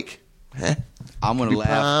sour week, I'm going to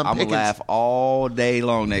laugh. I'm going to laugh all day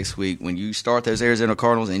long next week when you start those Arizona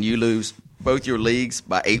Cardinals and you lose both your leagues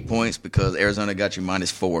by 8 points because Arizona got you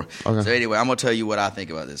 -4. Okay. So anyway, I'm going to tell you what I think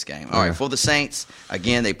about this game. All right, for the Saints,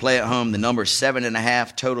 again, they play at home. The number is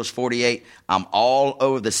 7.5, totals 48. I'm all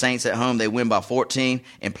over the Saints at home. They win by 14,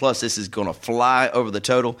 and plus this is going to fly over the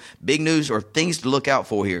total. Big news or things to look out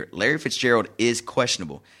for here. Larry Fitzgerald is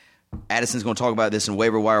questionable. Addison's going to talk about this in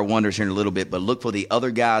waiver wire wonders here in a little bit, but look for the other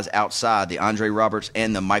guys outside, the Andre Roberts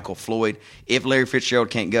and the Michael Floyd. If Larry Fitzgerald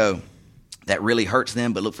can't go, that really hurts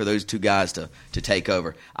them, but look for those two guys to take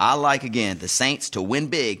over. I like, again, the Saints to win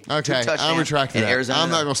big. Okay, I'm retracting that. Arizona. I'm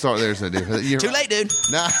not going to start there. Too late, dude.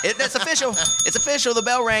 Nah. That's official. It's official. The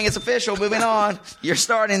bell rang. It's official. Moving on. You're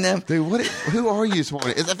starting them. Dude, who are you this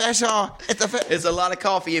morning? It's official. It's a lot of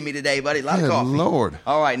coffee in me today, buddy. A lot of coffee. Lord.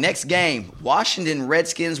 All right, next game. Washington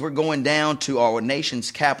Redskins. We're going down to our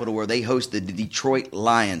nation's capital where they host the Detroit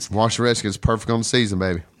Lions. Washington Redskins, perfect on the season,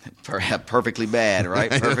 baby. Perfectly bad, right?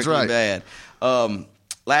 Perfectly That's right. bad.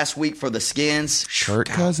 Last week for the Skins, Kirk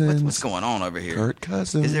Cousins. What's going on over here? Kirk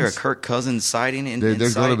Cousins. Is there a Kirk Cousins sighting in They're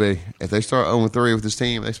going to sight? be. If they start 0-3 with this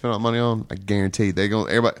team, they spend all money on. I guarantee they're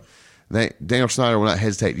going. Daniel Snyder will not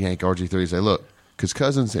hesitate to yank RG3 and say, "Look, because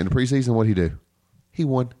Cousins in the preseason, what did he do? He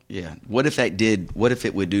won." Yeah. What if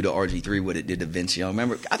it would do to RG3 what it did to Vince Young?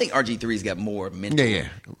 Remember, I think RG3's got more mental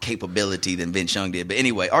capability than Vince Young did. But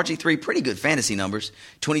anyway, RG3, pretty good fantasy numbers.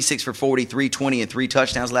 26 for 40, 320, and 3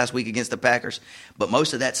 touchdowns last week against the Packers. But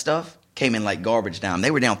most of that stuff came in like garbage time.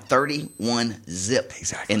 They were down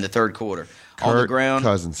 31-0 in the third quarter. on the ground.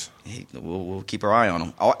 Cousins. We'll keep our eye on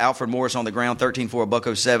him. Alfred Morris on the ground, 13 for a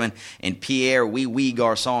 $107, and Pierre Wee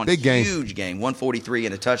Garçon. Big game. Huge game, 143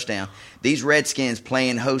 and a touchdown. These Redskins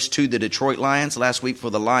playing host to the Detroit Lions last week for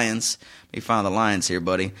the Lions. Let me find the Lions here,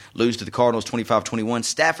 buddy. Lose to the Cardinals 25-21.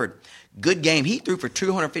 Stafford, good game. He threw for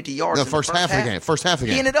 250 yards in the first half of the game. First half of the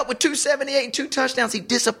game. He ended up with 278 and 2 touchdowns. He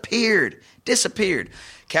disappeared.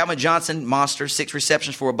 Calvin Johnson, monster, 6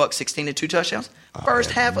 receptions for a $116 and 2 touchdowns.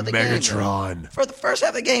 First half of the game. Megatron. For the first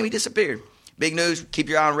half of the game, he disappeared. Big news. Keep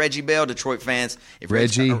your eye on Reggie Bell, Detroit fans. If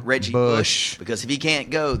Reggie Bush. Because if he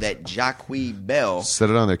can't go, that Jacques Bell Set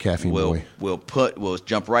it on there, caffeine boy. will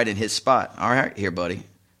jump right in his spot. All right, here, buddy.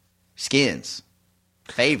 Skins.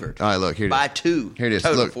 Favored. All right, look, here it is. By 2. Here it is.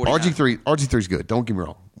 Total, Look, 49. RG3's good. Don't get me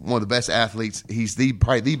wrong. One of the best athletes. He's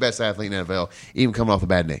probably the best athlete in the NFL, even coming off a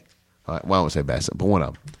bad knee. All right, well, I won't say best, but one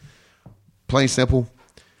of them. Plain simple,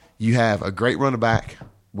 you have a great running back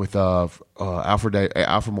with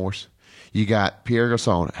Alfred Morris. You got Pierre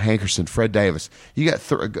Garçon, Hankerson, Fred Davis. You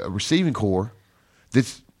got a receiving core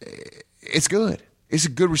it's good. It's a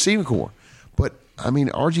good receiving core. But, I mean,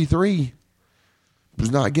 RG3 was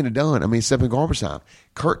not getting it done. I mean, except in garbage time.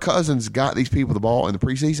 Kirk Cousins got these people the ball in the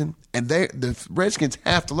preseason, and the Redskins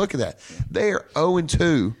have to look at that. They are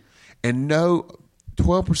 0-2, and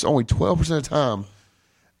only 12% of the time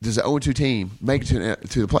does an 0-2 team make it to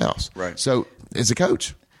the playoffs. Right. So, as a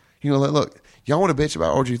coach, look, y'all want to bitch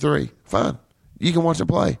about RG3? Fine. You can watch them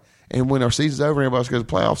play. And when our season's over and everybody else goes to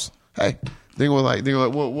the playoffs, hey, they're like,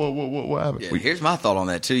 what happened? Yeah, here's my thought on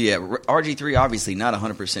that, too. Yeah, RG3 obviously not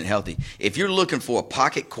 100% healthy. If you're looking for a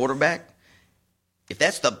pocket quarterback, if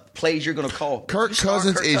that's the plays you're going to call. Kirk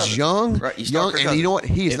Cousins is young, right, and you know what?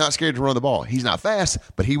 He is not scared to run the ball. He's not fast,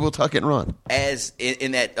 but he will tuck it and run. As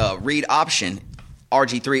in that read option,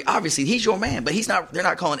 RG3, obviously he's your man, but they're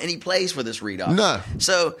not calling any plays for this read option. No.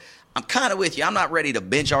 So I'm kind of with you. I'm not ready to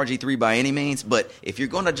bench RG3 by any means, but if you're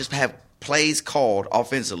going to just have plays called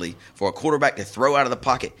offensively for a quarterback to throw out of the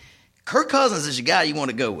pocket, Kirk Cousins is your guy you want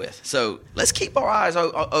to go with. So let's keep our eyes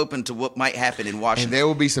open to what might happen in Washington. And there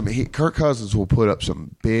will be Kirk Cousins will put up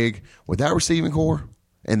some big with that receiving core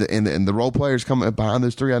and the role players coming behind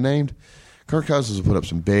those 3 I named. Kirk Cousins will put up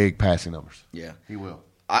some big passing numbers. Yeah, he will.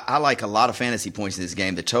 I like a lot of fantasy points in this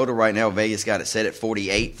game. The total right now, Vegas got it set at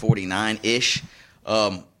 48, 49-ish.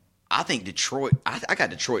 I think Detroit. I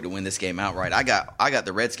got Detroit to win this game outright. I got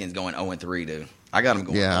the Redskins going 0-3, dude. I got them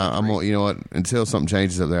going. Yeah, I'm gonna. You know what? Until something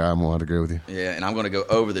changes up there, I'm gonna have to agree with you. Yeah, and I'm gonna go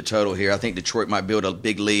over the total here. I think Detroit might build a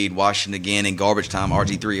big lead. Washington again in garbage time.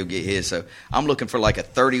 RG3 will get his. So I'm looking for like a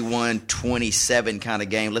 31-27 kind of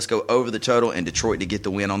game. Let's go over the total and Detroit to get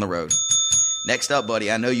the win on the road. Next up,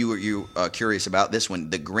 buddy, I know you were curious about this one.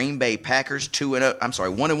 The Green Bay Packers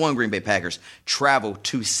 1-1 Green Bay Packers travel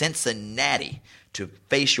to Cincinnati to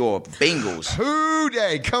face your Bengals. Who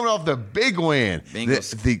day coming off the big win.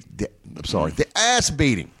 Bengals. The ass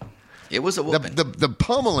beating. It was a whooping. The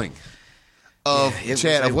pummeling of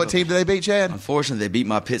Chad. Of what team did they beat, Chad? Unfortunately, they beat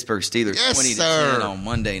my Pittsburgh Steelers 20-10 on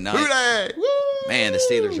Monday night. Who day? Woo! Man, the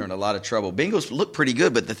Steelers are in a lot of trouble. Bengals look pretty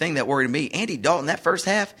good, but the thing that worried me, Andy Dalton, that first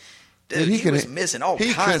half, dude, he was missing all kinds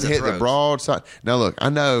of throws. He couldn't hit the broad side. Now, look, I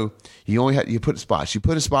know you put spots. You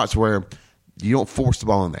put in spots where you don't force the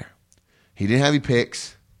ball in there. He didn't have any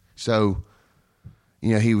picks, so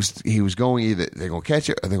he was going either they're going to catch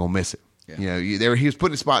it or they're going to miss it. Yeah. He was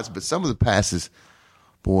putting spots, but some of the passes,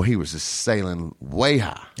 boy, he was just sailing way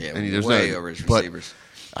high. Yeah, and way over his receivers.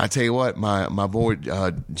 I tell you what, my boy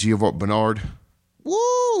Giovanni Bernard,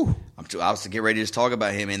 woo! I was to get ready to just talk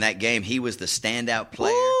about him in that game. He was the standout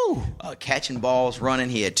player, catching balls, running.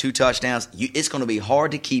 He had 2 touchdowns. It's going to be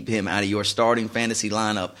hard to keep him out of your starting fantasy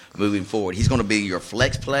lineup moving forward. He's going to be your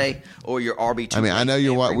flex play or your RB2. I mean, I know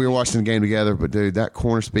we were watching the game together, but dude, that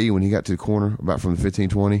corner speed when he got to the corner, about from the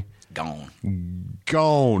 15-20, gone.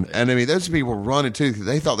 And I mean, those people were running too because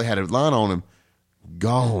they thought they had a line on him.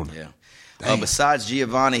 Gone. Yeah. Besides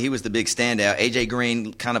Giovanni, he was the big standout. A.J.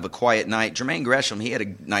 Green, kind of a quiet night. Jermaine Gresham, he had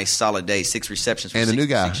a nice solid day, 6 receptions for and the new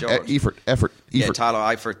guy, Eifert. Yeah, Tyler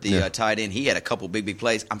Eifert, the tight end, he had a couple big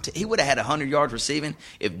plays. He would have had 100 yards receiving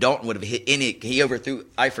if Dalton would have hit any. He overthrew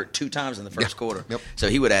Eifert 2 times in the first quarter. Yep. So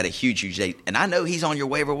he would have had a huge day. And I know he's on your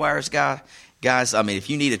waiver wires, guys. I mean, if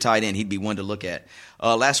you need a tight end, he'd be one to look at.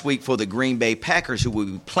 Last week for the Green Bay Packers, who will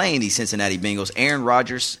be playing the Cincinnati Bengals, Aaron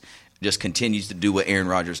Rodgers just continues to do what Aaron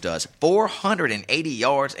Rodgers does. 480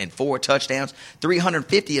 yards and 4 touchdowns.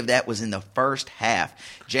 350 of that was in the first half.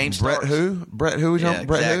 James Brett Starks, who? Brett who? yeah,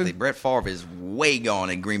 Brett exactly. who? Brett Favre is way gone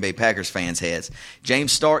in Green Bay Packers fans' heads.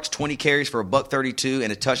 James Starks, 20 carries for $132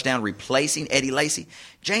 and a touchdown, replacing Eddie Lacy.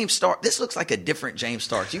 James Starks, this looks like a different James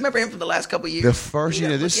Starks. You remember him from the last couple of years? The first, He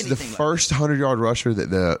doesn't this look is the anything like first 100-yard rusher that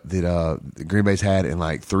the Green Bay's had in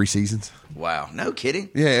like 3 seasons. that. Wow, no kidding.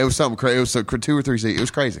 Yeah, it was something crazy. It was 2 or 3 seasons. It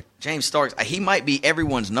was crazy. James Starks, he might be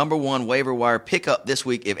everyone's number one waiver wire pickup this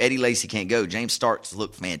week if Eddie Lacy can't go. James Starks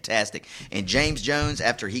looked fantastic. And James Jones,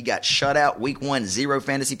 after he got shut out week 1, 0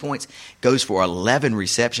 fantasy points, goes for 11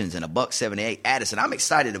 receptions and $178. Addison, I'm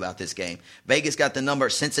excited about this game. Vegas got the number.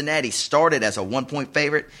 Cincinnati started as a 1-point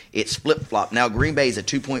favorite. It's flip-flopped. Now Green Bay is a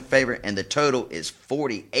 2-point favorite, and the total is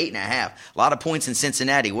 48.5. A lot of points in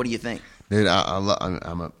Cincinnati. What do you think? Dude, I'm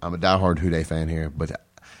a diehard Houday fan here, but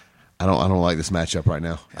I don't like this matchup right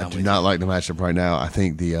now. I do not like the matchup right now. I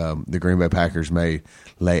think the Green Bay Packers may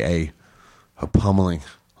lay a pummeling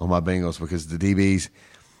on my Bengals because the DBs,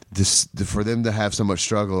 for them to have so much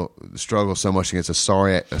struggle so much against a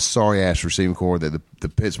sorry ass receiving core that the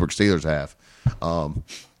Pittsburgh Steelers have.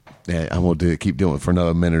 Yeah, I'm gonna keep doing it for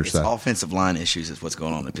another minute or so. Offensive line issues is what's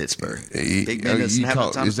going on in Pittsburgh.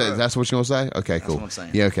 That's what you're gonna say? Okay, cool. That's what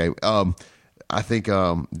I'm saying. Yeah, okay. I think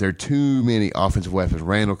there are too many offensive weapons.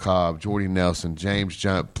 Randall Cobb, Jordy Nelson, James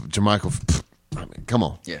Jermichael. I mean, come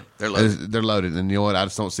on. Yeah, they're loaded. They're loaded. And you know what? I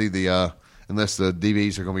just don't see unless the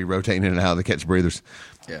DBs are going to be rotating in and out of the catch breathers.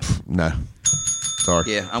 Yeah. No.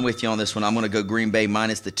 Sorry. Yeah, I'm with you on this one. I'm going to go Green Bay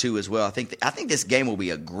minus the 2 as well. I think this game will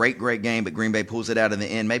be a great game, but Green Bay pulls it out in the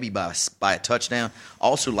end, maybe by a touchdown.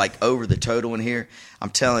 Also, like over the total in here.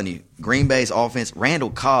 I'm telling you, Green Bay's offense,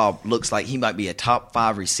 Randall Cobb looks like he might be a top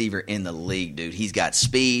 5 receiver in the league, dude. He's got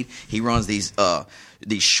speed. He runs these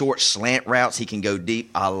short slant routes. He can go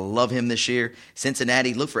deep. I love him this year.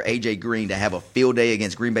 Cincinnati, look for A.J. Green to have a field day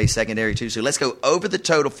against Green Bay secondary too. So let's go over the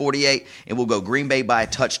total 48, and we'll go Green Bay by a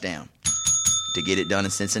touchdown to get it done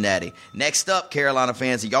in Cincinnati. Next up, Carolina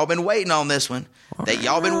fans, y'all been waiting on this one.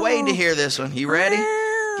 Y'all been waiting to hear this one. You ready?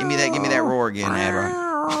 Give me that roar again,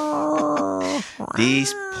 Adra.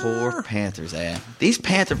 These poor Panthers, These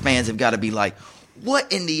Panther fans have got to be like,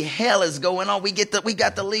 what in the hell is going on? We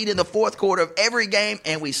got the lead in the fourth quarter of every game,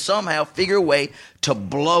 and we somehow figure a way to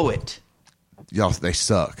blow it. Y'all, they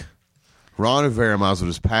suck. Ron Rivera might as well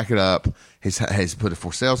just pack it up. He's put a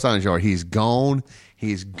for sale sign in his yard. He's gone.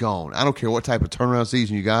 He's gone. I don't care what type of turnaround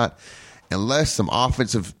season you got, unless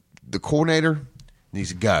the coordinator needs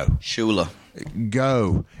to go. Shula.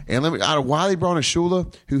 Go. And I don't know why they brought in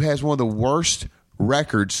Shula, who has one of the worst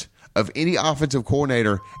records of any offensive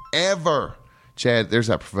coordinator ever. Chad, there's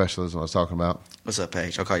that professionalism I was talking about. What's up,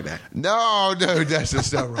 Paige? I'll call you back. No, dude, that's just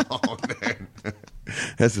so wrong, man.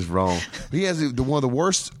 That's just wrong. He has one of the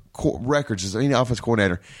worst records as any offensive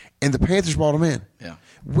coordinator, and the Panthers brought him in. Yeah.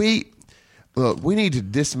 We need to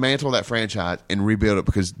dismantle that franchise and rebuild it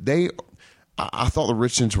because I thought the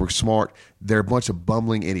Richards were smart. They're a bunch of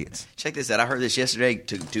bumbling idiots. Check this out. I heard this yesterday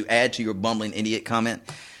to add to your bumbling idiot comment.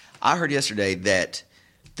 I heard yesterday that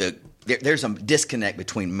there's a disconnect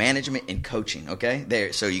between management and coaching,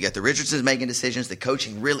 okay? So you got the Richardsons making decisions. The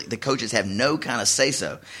coaches have no kind of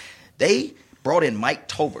say-so. They brought in Mike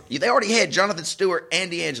Tolbert. They already had Jonathan Stewart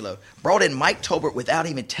and D'Angelo. Brought in Mike Tolbert without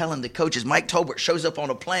even telling the coaches. Mike Tolbert shows up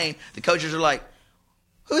on a plane. The coaches are like,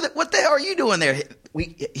 what the hell are you doing there?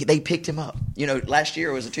 They picked him up. Last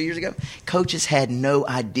year, or was it 2 years ago? Coaches had no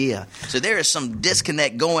idea. So there is some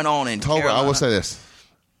disconnect going on in Tolbert, Carolina. I will say this,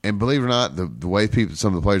 and believe it or not, the way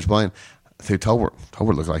some of the players playing, I think Tolbert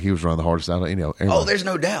looked like he was running the hardest out of everybody. Oh, there's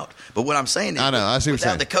no doubt. But what I'm saying is, I know, I see what you're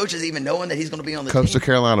saying. Without the coaches even knowing that he's going to be on the Coastal team.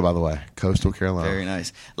 Carolina, by the way. Coastal Carolina. Very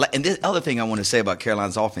nice. And this other thing I want to say about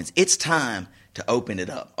Carolina's offense, it's time to open it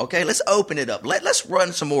up. Okay, let's open it up. Let's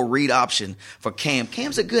run some more read option for Cam.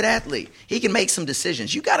 Cam's a good athlete. He can make some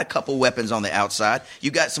decisions. You got a couple weapons on the outside. You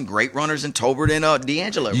got some great runners in Tolbert and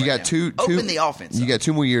D'Angelo. You got two. Open the offense. You got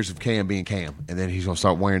 2 more years of Cam being Cam, and then he's going to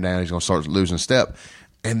start wearing down. He's going to start losing step,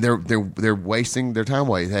 and they're wasting their time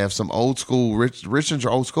away. They have some old school. Richards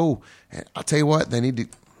are old school. And I'll tell you what, they need to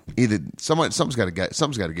either something's got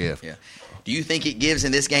to give. Yeah. Do you think it gives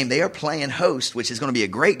in this game? They are playing host, which is going to be a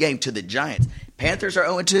great game, to the Giants. Panthers are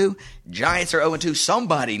 0-2. Giants are 0-2.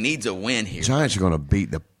 Somebody needs a win here. Giants are going to beat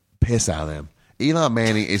the piss out of them. Eli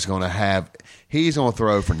Manning is going to he's going to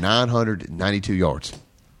throw for 992 yards.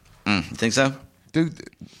 You think so? Dude,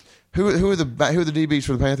 who are the DBs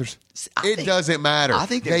for the Panthers? It doesn't matter. I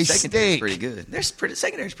think their they secondary is stink. pretty good. Their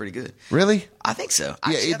secondary is pretty good. Really? I think so.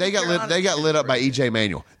 Yeah, they got lit up by E.J.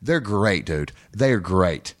 Manuel. They're great, dude. They are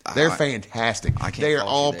great. They're fantastic. They are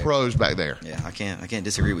all pros back there. Yeah, I can't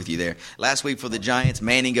disagree with you there. Last week for the Giants,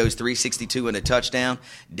 Manning goes 362 and a touchdown.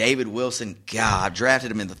 David Wilson, God,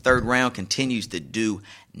 drafted him in the 3rd round, continues to do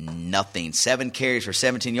nothing. 7 carries for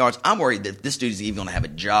 17 yards. I'm worried that this dude's even going to have a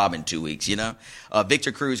job in 2 weeks, you know?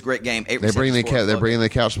 Victor Cruz, great game. They're bringing the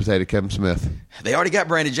couch potato, Kevin Smith. They already got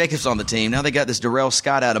Brandon Jacobs on the team. Now they got this Darrell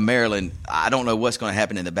Scott out of Maryland. I don't know what's going to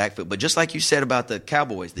happen in the backfield. But just like you said about the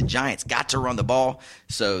Cowboys, the Giants got to run the ball.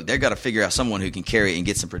 So they've got to figure out someone who can carry it and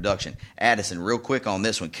get some production. Addison, real quick on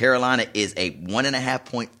this one. Carolina is a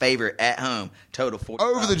 1.5-point favorite at home. Total 45.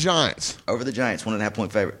 Over the Giants. Over the Giants,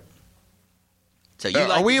 1.5-point favorite. So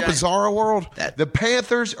are we in bizarro world? The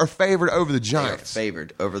Panthers are favored over the Giants. They are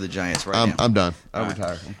favored over the Giants right now. I'm done. I'm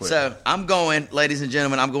retired. So I'm going, ladies and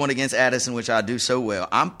gentlemen, I'm going against Addison, which I do so well.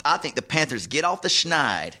 I think the Panthers get off the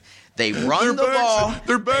schneid. They run the ball.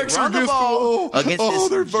 Their backs are against the wall.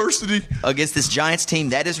 Their varsity. Against this Giants team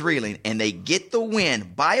that is reeling, and they get the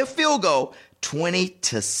win by a field goal.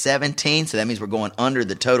 20-17, so that means we're going under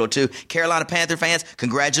the total too. Carolina Panther fans,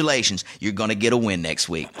 congratulations. You're going to get a win next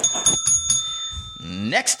week.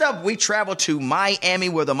 Next up, we travel to Miami,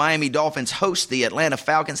 where the Miami Dolphins host the Atlanta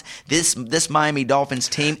Falcons. This Miami Dolphins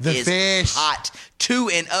team is hot.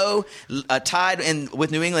 2-0, tied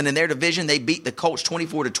with New England in their division. They beat the Colts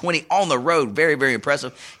 24-20 on the road. Very, very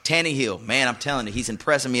impressive. Tannehill, man, I'm telling you, he's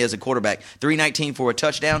impressing me as a quarterback. 319 for a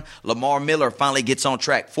touchdown. Lamar Miller finally gets on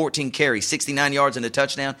track. 14 carries, 69 yards and a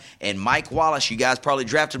touchdown. And Mike Wallace, you guys probably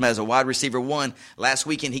drafted him as a wide receiver 1. Last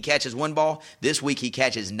weekend, he catches 1 ball. This week, he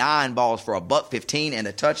catches 9 balls for $115 and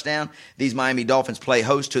a touchdown. These Miami Dolphins play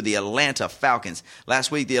host to the Atlanta Falcons.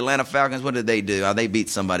 Last week, the Atlanta Falcons, what did they do? They beat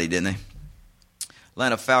somebody, didn't they?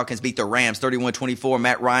 Atlanta Falcons beat the Rams 31-24.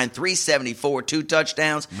 Matt Ryan 374, 2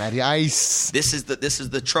 touchdowns. Matty Ice. This is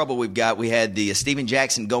the trouble we've got. We had the Steven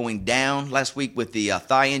Jackson going down last week with the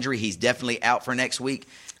thigh injury. He's definitely out for next week.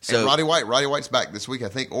 So, and Roddy White's back this week, I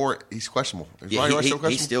think, or he's questionable. Is Roddy White still questionable?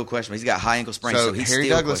 He's still questionable. He's got high ankle sprain, so he's Harry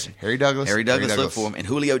still Douglas. Harry Douglas, look for him. And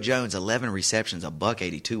Julio Jones, 11 receptions,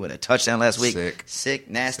 $182 and a touchdown last week. Sick,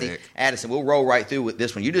 nasty. Sick. Addison, we'll roll right through with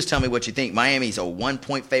this one. You just tell me what you think. Miami's a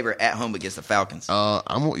 1-point favorite at home against the Falcons. You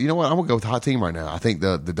know what? I'm gonna go with the hot team right now. I think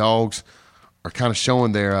the Dogs are kind of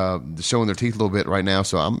showing their teeth a little bit right now.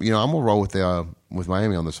 So I'm gonna roll with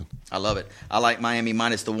Miami on this one. I love it. I like Miami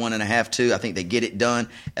minus the 1.5 too. I think they get it done.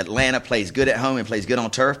 Atlanta plays good at home and plays good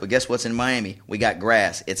on turf, but guess what's in Miami? We got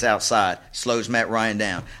grass. It's outside. Slows Matt Ryan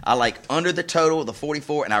down. I like under the total, the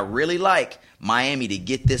 44, and I really like Miami to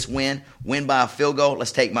get this win by a field goal.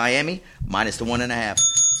 Let's take Miami minus the 1.5.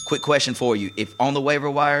 Quick question for you. If on the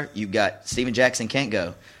waiver wire you've got Steven Jackson can't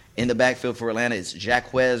go, in the backfield for Atlanta is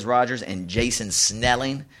Jacquez Rodgers and Jason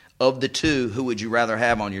Snelling. Of the two, who would you rather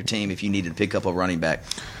have on your team if you needed to pick up a running back?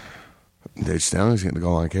 Dave Snelling's getting the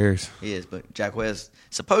goal line carries. He is, but Jacquez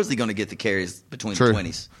supposedly going to get the carries between the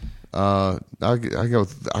 20s. I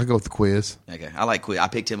go with the Quiz. Okay, I like Quiz. I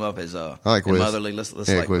picked him up as I like Quiz. Motherly. Let's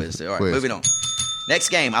like Quiz too. All right, moving on. Next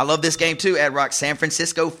game. I love this game too. Ad Rock, San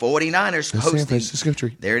Francisco 49ers hosting. San Francisco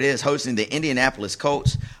tree. There it is, hosting the Indianapolis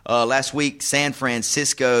Colts. Last week, San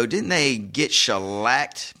Francisco, didn't they get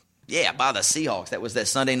shellacked? Yeah, by the Seahawks. That was that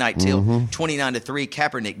Sunday night till 29-3.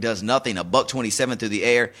 Kaepernick does nothing. $127 through the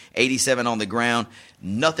air, 87 on the ground.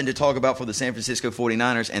 Nothing to talk about for the San Francisco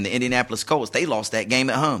 49ers and the Indianapolis Colts. They lost that game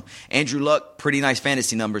at home. Andrew Luck, pretty nice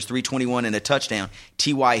fantasy numbers, 321 and a touchdown.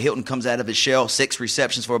 T.Y. Hilton comes out of his shell, 6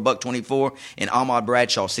 receptions for $124, and Ahmad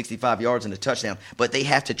Bradshaw, 65 yards and a touchdown. But they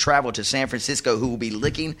have to travel to San Francisco, who will be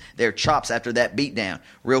licking their chops after that beatdown.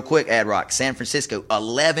 Real quick, Ad Rock, San Francisco,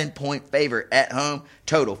 11-point favorite at home,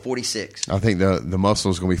 total 46. I think the muscle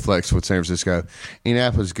is going to be flexed with San Francisco.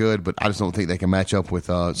 Indianapolis is good, but I just don't think they can match up with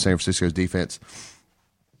San Francisco's defense.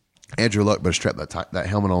 Andrew Luck better strap that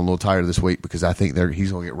helmet on a little tighter this week because I think he's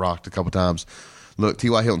going to get rocked a couple times. Look,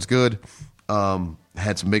 T.Y. Hilton's good.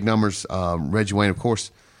 Had some big numbers. Reggie Wayne, of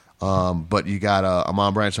course. But you got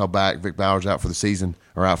Amon Bradshaw back. Vic Bowers out for the season,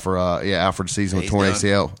 or out for the season with torn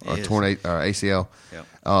ACL or torn ACL. Yep.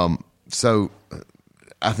 So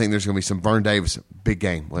I think there's going to be some Vern Davis big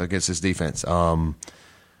game against this defense. Anquan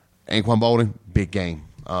Boldin big game,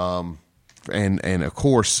 and of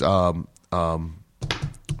course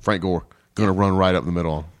Frank Gore going to run right up the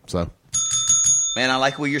middle. So. Man, I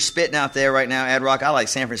like what you're spitting out there right now, Ad Rock. I like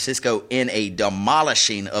San Francisco in a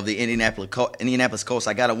demolishing of the Indianapolis Colts.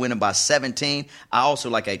 I got to win them by 17. I also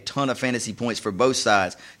like a ton of fantasy points for both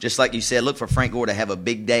sides. Just like you said, look for Frank Gore to have a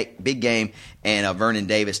big game and Vernon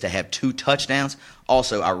Davis to have 2 touchdowns.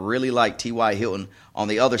 Also, I really like T.Y. Hilton on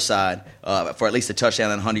the other side for at least a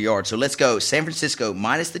touchdown and 100 yards. So let's go San Francisco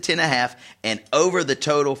minus the 10.5 and over the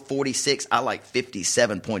total 46. I like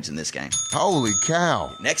 57 points in this game. Holy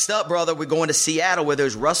cow. Next up, brother, we're going to Seattle where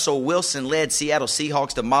there's Russell Wilson-led Seattle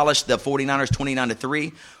Seahawks demolished the 49ers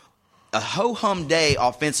 29-3. A ho-hum day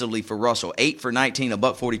offensively for Russell. 8 for 19,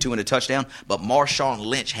 $142 and a touchdown. But Marshawn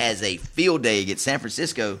Lynch has a field day against San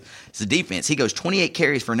Francisco. It's the defense. He goes 28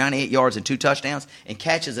 carries for 98 yards and 2 touchdowns and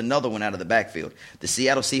catches another one out of the backfield. The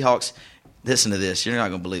Seattle Seahawks, listen to this. You're not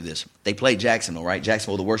going to believe this. They played Jacksonville, right?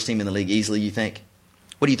 Jacksonville, the worst team in the league easily, you think?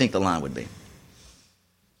 What do you think the line would be?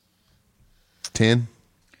 10?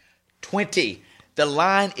 20. The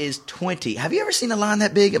line is 20. Have you ever seen a line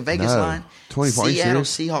that big, a Vegas line? 20 points. Seattle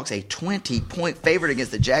Seahawks, a 20-point favorite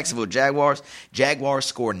against the Jacksonville Jaguars. Jaguars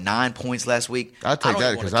scored 9 points last week. I'd take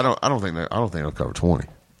that because I don't think they'll cover 20.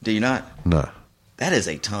 Do you not? No. That is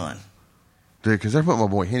a ton. Dude, because they're putting my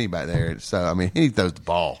boy Henny back there. So, I mean, Henny throws the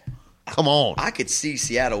ball. Come on. I could see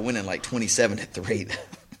Seattle winning like 27-3.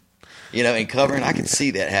 And covering. I could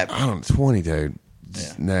see that happening. 20, dude.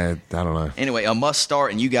 Yeah. Nah, I don't know. Anyway, a must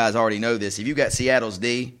start, and you guys already know this. If you got Seattle's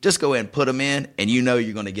D, just go ahead and put them in, and you know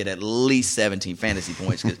you're going to get at least 17 fantasy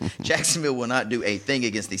points because Jacksonville will not do a thing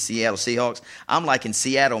against the Seattle Seahawks. I'm liking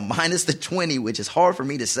Seattle minus the 20, which is hard for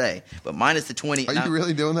me to say, but minus the 20. Are you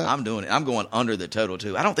really doing that? I'm doing it. I'm going under the total,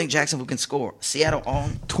 too. I don't think Jacksonville can score. Seattle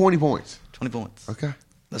on 20 points. 20 points. Okay.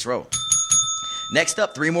 Let's roll. Next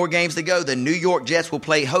up, 3 more games to go. The New York Jets will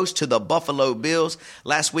play host to the Buffalo Bills.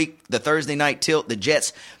 Last week, the Thursday night tilt, the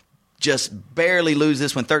Jets just barely lose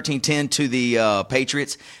this one, 13-10 to the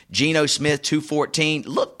Patriots. Geno Smith, 214.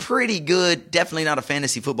 Looked pretty good. Definitely not a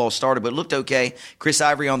fantasy football starter, but looked okay. Chris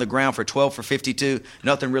Ivory on the ground for 12 for 52.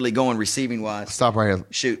 Nothing really going receiving-wise. Stop right here.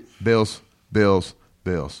 Shoot. Bills.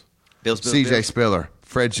 C.J. Spiller,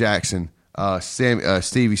 Fred Jackson,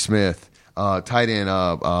 Stevie Smith, tight end.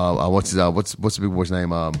 What's the big boy's name?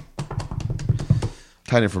 Tight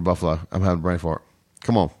end for Buffalo. I'm having a brain fart.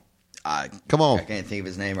 Come on. Come on. I can't think of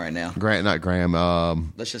his name right now. Not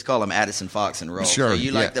Graham. Let's just call him Addison Fox and roll. Sure. So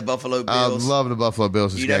you like the Buffalo Bills? I love the Buffalo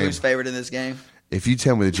Bills this game. You know who's favored in this game? If you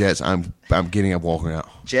tell me the Jets, I'm getting up, walking out.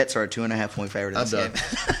 Jets are a 2.5-point favorite in this game.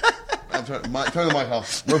 Turn the mic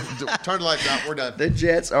off. Turn the lights out. We're done. The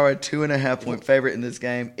Jets are a 2.5-point favorite in this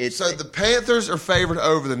game. So the Panthers are favored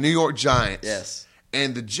over the New York Giants. Yes.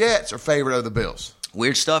 And the Jets are favored over the Bills.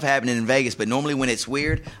 Weird stuff happening in Vegas, but normally when it's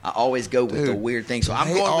weird, I always go with the weird thing. So I'm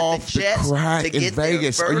going with the Jets to get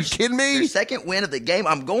Vegas. Their first, are you kidding me? Their second win of the game.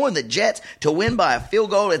 I'm going the Jets to win by a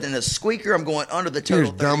field goal and then a squeaker. I'm going under the total.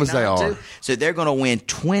 You're as dumb as they are. So they're going to win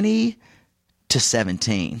 20-17.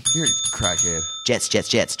 You're a crackhead. Jets, Jets.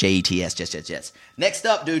 Jets. Next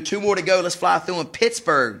up, dude, 2 more to go. Let's fly through them.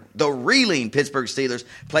 Pittsburgh, the reeling Pittsburgh Steelers,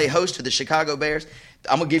 play host to the Chicago Bears.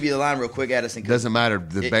 I'm going to give you the line real quick, Addison. Doesn't matter.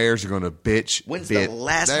 The Bears are going to bitch. When's the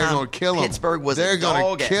last They're time going to kill them. Pittsburgh was They're a dog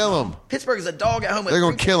going to kill them. Pittsburgh is a dog at home. They're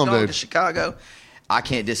going to kill them, dude. To Chicago. I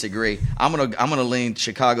can't disagree. I'm gonna lean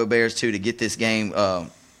Chicago Bears, too, to get this game.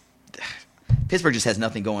 Pittsburgh just has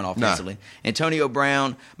nothing going offensively. Nah. Antonio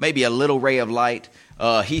Brown, maybe a little ray of light.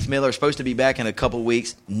 Heath Miller supposed to be back in a couple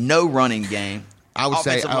weeks. No running game. I would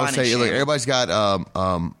say, look, everybody's got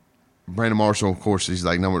Brandon Marshall, of course, he's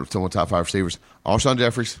like number 2 top 5 receivers. Alshon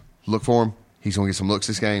Jeffries, look for him. He's going to get some looks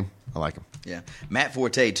this game. I like him. Yeah. Matt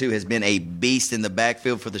Forte, too, has been a beast in the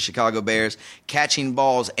backfield for the Chicago Bears, catching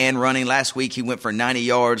balls and running. Last week, he went for 90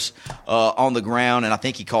 yards on the ground, and I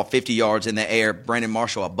think he caught 50 yards in the air. Brandon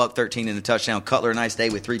Marshall, $113 in a touchdown. Cutler, a nice day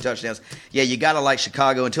with 3 touchdowns. Yeah, you got to like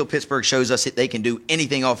Chicago. Until Pittsburgh shows us that they can do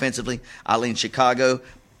anything offensively, I lean Chicago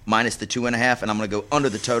minus the 2.5, and I'm going to go under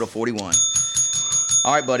the total 41.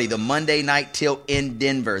 All right, buddy, the Monday night tilt in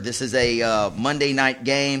Denver. This is a Monday night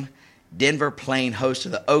game. Denver playing host to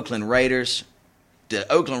the Oakland Raiders.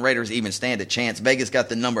 The Oakland Raiders even stand a chance. Vegas got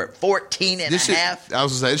the number at 14.5. I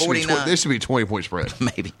was going to say, this should be a 20-point spread.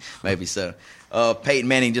 Maybe so. Peyton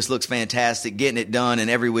Manning just looks fantastic, getting it done in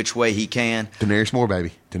every which way he can. Daenerys Moore,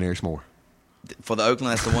 baby. Daenerys Moore. For the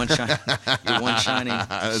Oakland, that's the one shining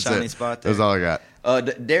spot there. That's all I got.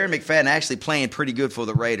 Darren McFadden actually playing pretty good for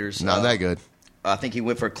the Raiders. Not that good. I think he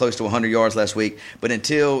went for close to 100 yards last week. But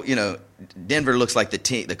until, Denver looks like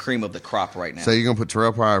the cream of the crop right now. So you're going to put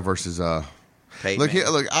Terrell Pryor versus Peyton Look,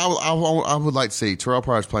 I would like to see Terrell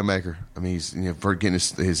Pryor's playmaker. I mean, he's for getting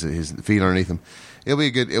his feet underneath him. It'll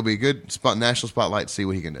be a good spot, national spotlight to see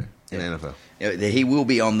what he can do. in the NFL. He will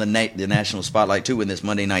be on the national spotlight too in this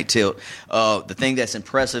Monday Night Tilt. The thing that's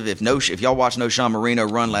impressive, if y'all watched Knowshon Moreno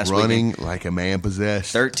run last week, running like a man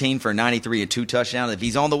possessed, 13 for 93 and 2 touchdowns. If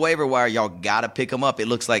he's on the waiver wire, y'all got to pick him up. It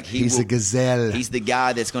looks like he's a gazelle. He's the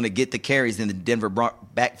guy that's going to get the carries in the Denver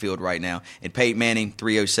backfield right now. And Peyton Manning,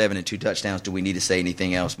 307 and 2 touchdowns. Do we need to say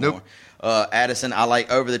anything else more? Nope. Addison, I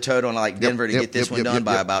like over the total, and I like Denver to get this one done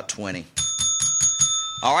by about 20.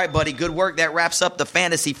 All right, buddy. Good work. That wraps up the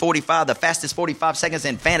Fantasy 45, the fastest 45 seconds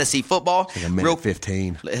in fantasy football. Like a minute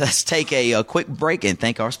 15. Let's take a quick break and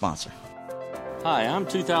thank our sponsor. Hi, I'm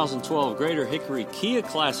 2012 Greater Hickory Kia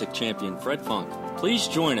Classic champion Fred Funk. Please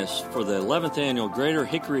join us for the 11th annual Greater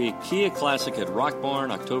Hickory Kia Classic at Rock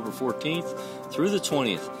Barn, October 14th through the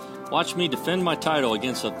 20th. Watch me defend my title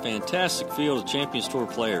against a fantastic field of Champions Tour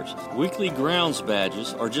players. Weekly grounds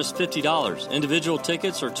badges are just $50. Individual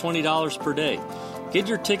tickets are $20 per day. Get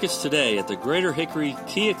your tickets today at the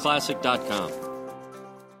GreaterHickoryKiaClassic.com.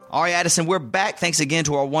 All right, Addison, we're back. Thanks again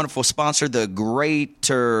to our wonderful sponsor, the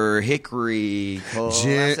Greater Hickory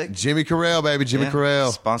Classic. Jimmy Carell, baby. Jimmy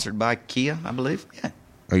Carell. Sponsored by Kia, I believe. Yeah.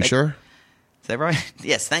 Are you sure? Is that right?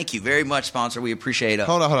 Yes, thank you very much, sponsor. We appreciate it.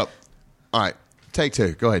 Hold up. All right, take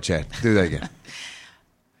 2. Go ahead, Chad. Do that again.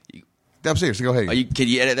 I'm serious. Go ahead. Can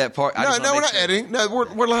you edit that part? No, we're not editing. No,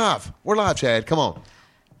 we're live. We're live, Chad. Come on.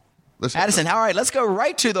 Addison, all right, let's go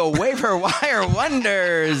right to the Waiver Wire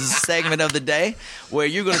Wonders segment of the day, where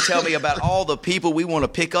you're going to tell me about all the people we want to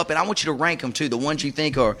pick up, and I want you to rank them, too, the ones you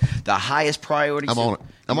think are the highest priority. I'm on it.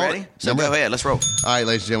 I'm ready? So go ahead. Let's roll. All right,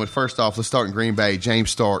 ladies and gentlemen, first off, let's start in Green Bay. James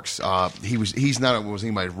Starks. He's not on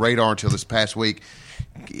anybody's radar until this past week.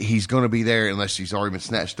 He's going to be there unless he's already been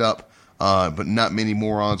snatched up. But not many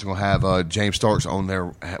morons are going to have James Starks on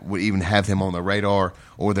their would even have him on their radar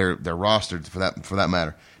or their roster for that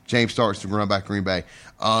matter. James Starks to run back Green Bay.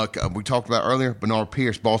 We talked about earlier, Bernard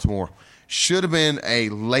Pierce, Baltimore. Should have been a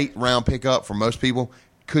late round pickup for most people.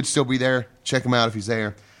 Could still be there. Check him out if he's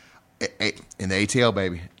there. In the ATL,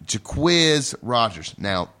 baby. Jaquiz Rogers.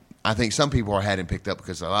 Now, I think some people had him picked up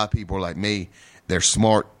because a lot of people are like me. They're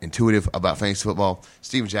smart, intuitive about fantasy football.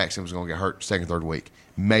 Steven Jackson was going to get hurt second, third week.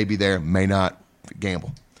 May be there, may not.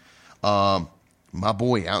 Gamble. My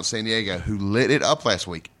boy out in San Diego who lit it up last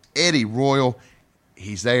week, Eddie Royal.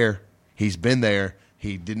 He's there. He's been there.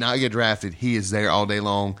 He did not get drafted. He is there all day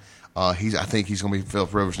long. I think he's going to be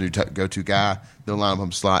Philip Rivers' new go-to guy. They'll line up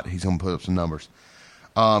him slot. He's going to put up some numbers.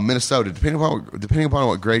 Minnesota, depending upon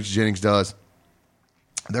what Graves Jennings does,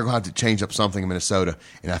 they're going to have to change up something in Minnesota,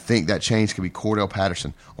 and I think that change could be Cordell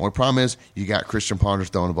Patterson. Only problem is you got Christian Ponders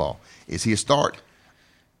throwing the ball. Is he a start?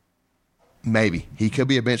 Maybe. He could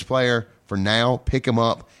be a bench player for now. Pick him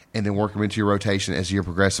up and then work him into your rotation as the year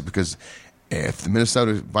progresses, because if the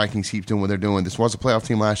Minnesota Vikings keep doing what they're doing, this was a playoff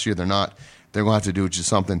team last year. They're not. They're going to have to do just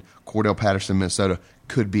something. Cordell Patterson, Minnesota,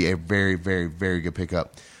 could be a very, very, very good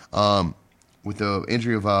pickup. With the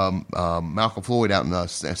injury of Malcolm Floyd out in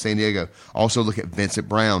San Diego, also look at Vincent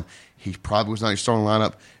Brown. He probably was not in your starting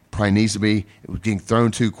lineup. Probably needs to be. It was getting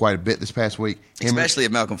thrown to quite a bit this past week. Especially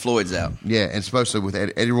if Malcolm Floyd's out. Yeah, and especially with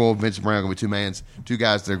Eddie Royal and Vincent Brown going to be two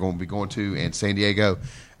guys they're going to be going to in San Diego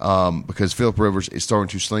because Philip Rivers is starting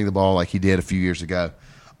to sling the ball like he did a few years ago.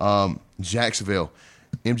 Jacksonville,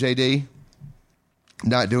 MJD,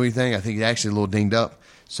 not doing anything. I think he's actually a little dinged up.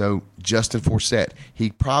 So Justin Forsett, he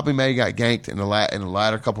probably may have got ganked in the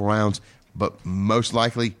latter couple rounds, but most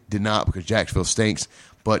likely did not because Jacksonville stinks.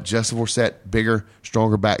 But Justin Forsett, bigger,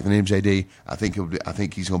 stronger back than MJD. I think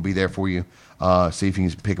he's going to be there for you. See if you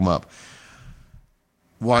can pick him up.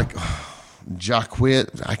 Like Jock Bell.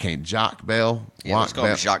 Yeah, let's call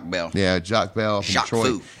him Jock Bell. Yeah, Jock Bell from Jock Detroit.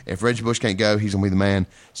 Fu. If Reggie Bush can't go, he's going to be the man.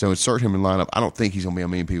 So insert him in the lineup. I don't think he's going to be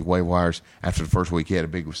on many people's waiver wires after the first week. He had a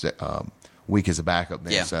big week as a backup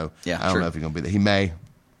there. Yeah. So yeah, I don't know if he's going to be there. He may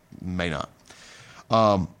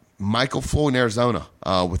not. Michael Floyd in Arizona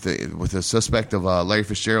with the suspect of Larry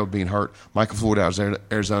Fitzgerald being hurt. Michael Floyd out of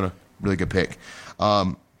Arizona, really good pick.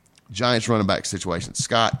 Giants running back situation.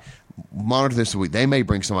 Scott, monitor this week. They may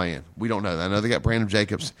bring somebody in. We don't know. I know they got Brandon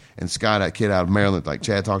Jacobs and Scott, that kid out of Maryland, like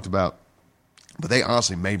Chad talked about. But they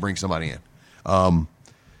honestly may bring somebody in. I don't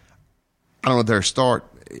know if they're a start.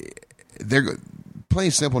 They're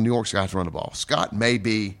plain simple. New York's got to run the ball. Scott may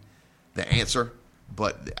be the answer.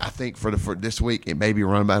 But I think for this week, it may be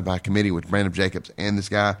run by committee with Brandon Jacobs and this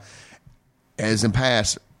guy. As in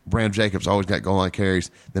past, Brandon Jacobs always got goal line carries.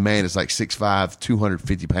 The man is like 6'5",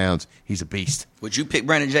 250 pounds. He's a beast. Would you pick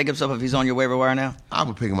Brandon Jacobs up if he's on your waiver wire now? I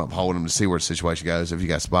would pick him up, hold him to see where the situation goes if you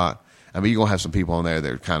got a spot. I mean, you're going to have some people on there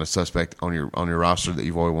that are kind of suspect on your roster that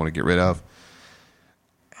you always want to get rid of.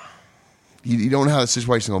 You don't know how the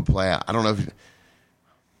situation's going to play out. I don't know if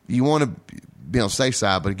you want to be on the safe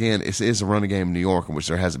side, but again, it is a running game in New York, in which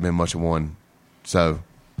there hasn't been much of one. So,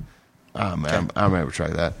 I'm going to try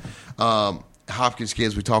that. Hopkins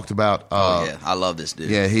kids we talked about. I love this dude.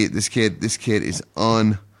 Yeah, this kid is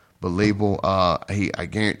unbelievable. I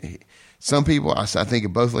guarantee some people. I think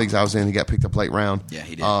in both leagues I was in, he got picked up late round. Yeah,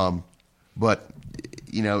 he did. But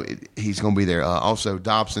he's going to be there. Also,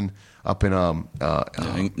 Dobson up in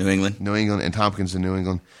New England, and Tompkins in New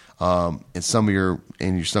England. In some of your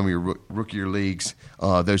rookie year leagues,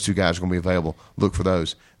 those two guys are going to be available. Look for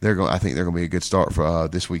those. I think they're going to be a good start for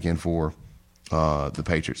this weekend for the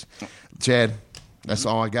Patriots. Chad, that's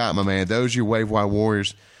all I got, my man. Those are your waiver wire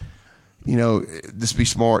warriors. Just be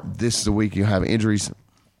smart. This is the week you have injuries,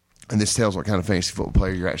 and this tells what kind of fantasy football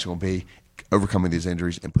player you're actually going to be. Overcoming these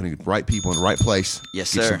injuries and putting the right people in the right place. Yes,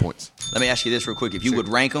 sir. Some points. Let me ask you this real quick: if you would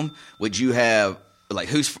rank them, would you have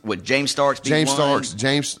would James Starks be James one?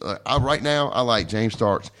 Starks. Right now, I like James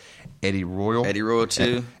Starks, Eddie Royal 2.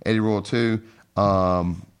 Eddie Royal 2.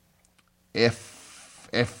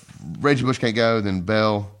 If Reggie Bush can't go, then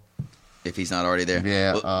Bell. If he's not already there.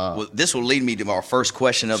 Yeah. Well, this will lead me to our first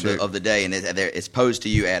question of the day, and it's posed to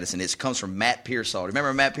you, Addison. It comes from Matt Pearsall.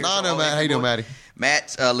 Remember Matt Pearsall? No, Matt. How you doing, Matty?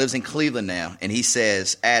 Matt lives in Cleveland now, and he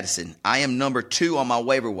says, Addison, I am number 2 on my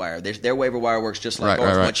waiver wire. Their waiver wire works just like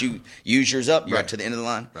ours. Right. Once you use yours up, you're up to the end of the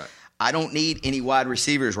line. Right. I don't need any wide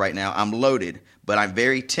receivers right now. I'm loaded, but I'm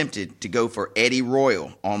very tempted to go for Eddie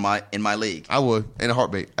Royal in my league. I would, in a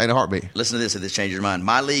heartbeat. Listen to this if this changes your mind.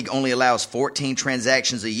 My league only allows 14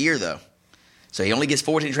 transactions a year, though. So he only gets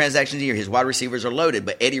 14 transactions a year. His wide receivers are loaded,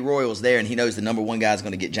 but Eddie Royal's there, and he knows the number 1 guy is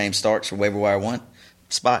going to get James Starks for waiver wire 1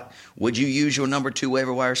 spot. Would you use your number 2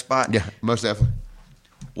 waiver wire spot? Yeah, most definitely.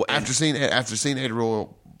 Well, after seeing Eddie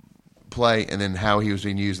Royal play and then how he was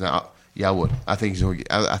being used, I would. I think he's going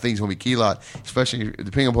to be key lot, especially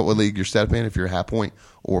depending on what league you're set up in. If you're a high point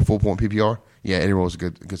or full point PPR, yeah, Eddie Royal's a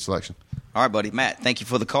good selection. All right, buddy. Matt, thank you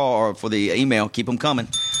for the call or for the email. Keep them coming.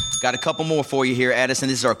 Got a couple more for you here, Addison.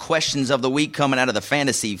 This is our questions of the week coming out of the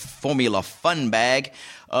Fantasy Formula Fun Bag.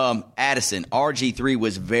 Addison, RG3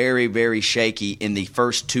 was very, very shaky in the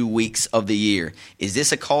first 2 weeks of the year. Is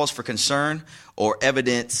this a cause for concern or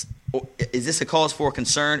evidence? Or is this a cause for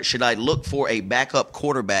concern? Should I look for a backup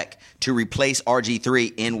quarterback to replace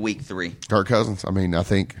RG3 in week 3? Kirk Cousins. I mean, I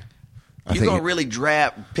think You're going to really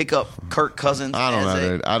pick up Kirk Cousins? I don't know,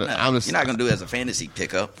 dude. You're not going to do it as a fantasy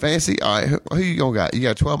pickup. Fantasy? All right, who you going to got? You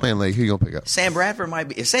got a 12-man league. Who you going to pick up? Sam Bradford might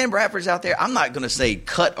be. If Sam Bradford's out there, I'm not going to say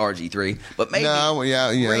cut RG3, but maybe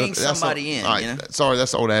bring somebody in. All right, sorry,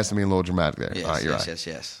 that's the old ass to me a little dramatic there. Yes, all right, you're yes, right.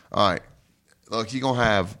 yes. All right. Look, you're going to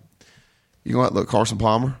have Carson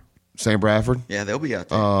Palmer, Sam Bradford. Yeah, they'll be out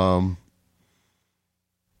there.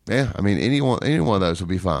 Yeah, I mean, any one of those will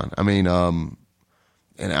be fine. I mean,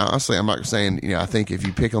 and honestly, I'm not saying, I think if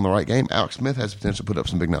you pick on the right game, Alex Smith has potential to put up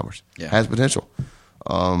some big numbers. Yeah. Has potential.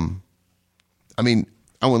 I mean,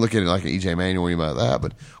 I wouldn't look at it like an E.J. Manuel or anything like that,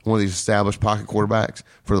 but one of these established pocket quarterbacks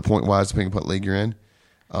for the point-wise, depending on what league you're in.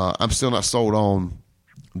 I'm still not sold on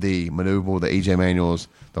the maneuverable, the E.J. Manuels,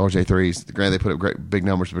 the RJ3s. Granted, they put up great big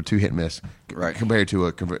numbers, but 2 hit and miss compared to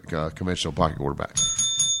a conventional pocket quarterback.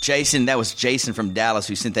 Jason, that was Jason from Dallas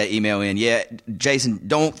who sent that email in. Yeah, Jason,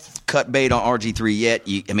 don't cut bait on RG3 yet.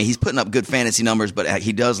 He's putting up good fantasy numbers, but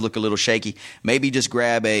he does look a little shaky. Maybe just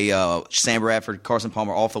grab a Sam Bradford, Carson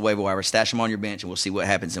Palmer off the waiver wire, stash him on your bench, and we'll see what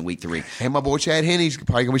happens in week 3. Hey, my boy Chad Henney's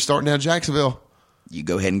probably going to be starting down in Jacksonville. You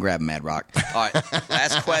go ahead and grab him, Mad Rock. All right,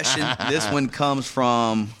 last question. This one comes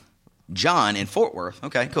from John in Fort Worth.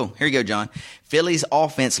 Okay, cool. Here you go, John. Philly's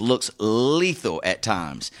offense looks lethal at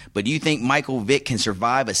times, but do you think Michael Vick can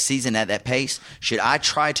survive a season at that pace? Should I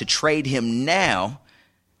try to trade him now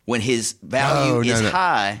when his value is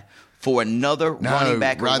high for another running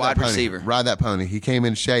back or wide receiver? Ride that pony. He came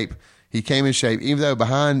in shape. Even though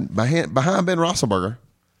behind Ben Roethlisberger.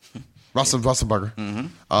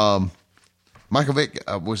 Mm-hmm. Michael Vick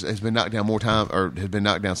has been knocked down more time, or has been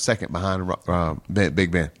knocked down second behind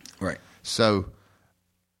Big Ben. Right. So,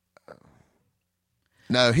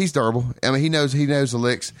 no, he's durable. I mean, he knows the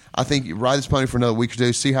licks. I think you ride this pony for another week or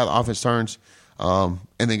two, see how the offense turns, and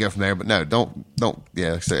then go from there. But no, don't.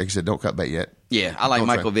 Yeah, like I said, don't cut bait yet. Yeah, I like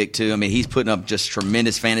Michael Vick too. I mean, he's putting up just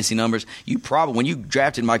tremendous fantasy numbers. When you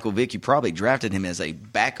drafted Michael Vick, you probably drafted him as a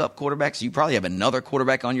backup quarterback. So you probably have another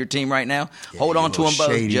quarterback on your team right now. Yeah, hold on to them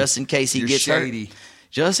both just in case he gets hurt.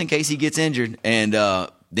 Just in case he gets injured, and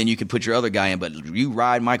then you can put your other guy in. But you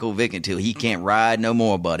ride Michael Vick until he can't ride no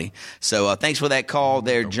more, buddy. So thanks for that call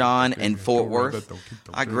there, John in Fort Worth.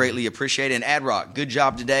 I greatly appreciate it. And Ad-Rock, good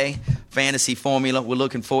job today. Fantasy Formula. We're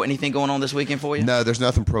looking for anything going on this weekend for you? No, there's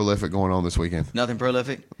nothing prolific going on this weekend. Nothing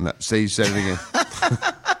prolific? No. See, you said it again.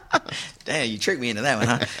 Damn, you tricked me into that one,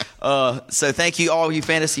 huh? So thank you, all you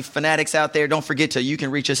fantasy fanatics out there. Don't forget you can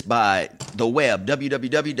reach us by the web,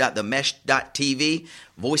 www.themesh.tv,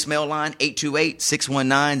 voicemail line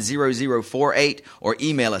 828-619-0048, or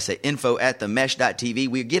email us at info@themesh.tv.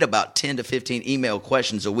 We get about 10 to 15 email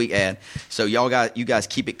questions a week, Ad. So you guys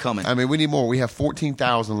keep it coming. I mean, we need more. We have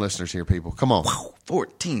 14,000 listeners here, people. Come on.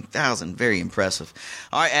 14,000. Very impressive.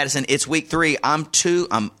 All right, Addison, it's week 3. I'm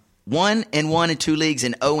 1-1 in 2 leagues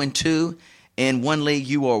and 0-2 in 1 league.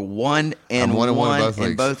 You are 1-1 I'm 1-1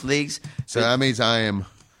 in both leagues. So that means I am.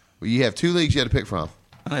 Well, you have 2 leagues you had to pick from.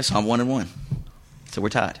 So I'm 1-1. So we're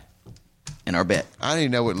tied in our bet. I don't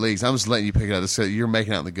even know what leagues. I'm just letting you pick it up. So you're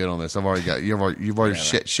making out the good on this. You've already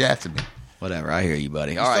shafted me. Whatever. I hear you,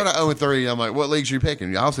 buddy. All Start right. at 0-3. I'm like, what leagues are you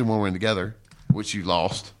picking? You obviously won't win together, which you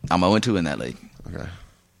lost. I'm 0-2 in that league. Okay.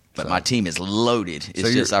 But my team is loaded.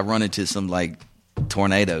 It's just I run into some like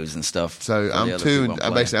tornadoes and stuff. So I'm 2.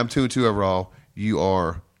 I'm 2-2 overall. You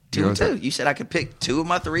are 2-2. You said I could pick 2 of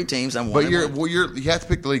my 3 teams. I'm 1-1. But you have to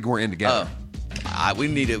pick the league we're in together. We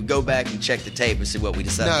need to go back and check the tape and see what we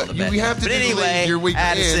decided on the bet. We have to. But do anyway, the league your week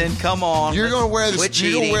Addison, come on. You're going to wear the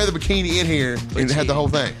bikini in here and have the whole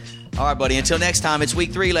thing. All right, buddy. Until next time, it's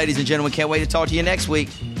week 3, ladies and gentlemen. Can't wait to talk to you next week.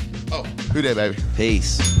 Oh, who dat, baby?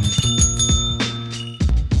 Peace.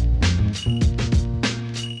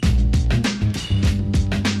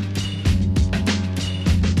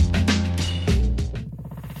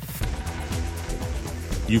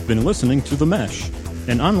 You've been listening to The Mesh,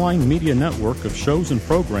 an online media network of shows and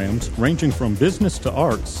programs ranging from business to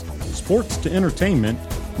arts, sports to entertainment,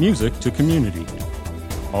 music to community.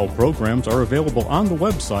 All programs are available on the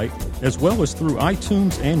website as well as through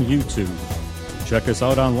iTunes and YouTube. Check us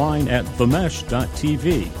out online at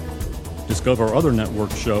themesh.tv. Discover other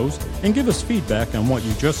network shows and give us feedback on what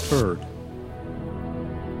you just heard.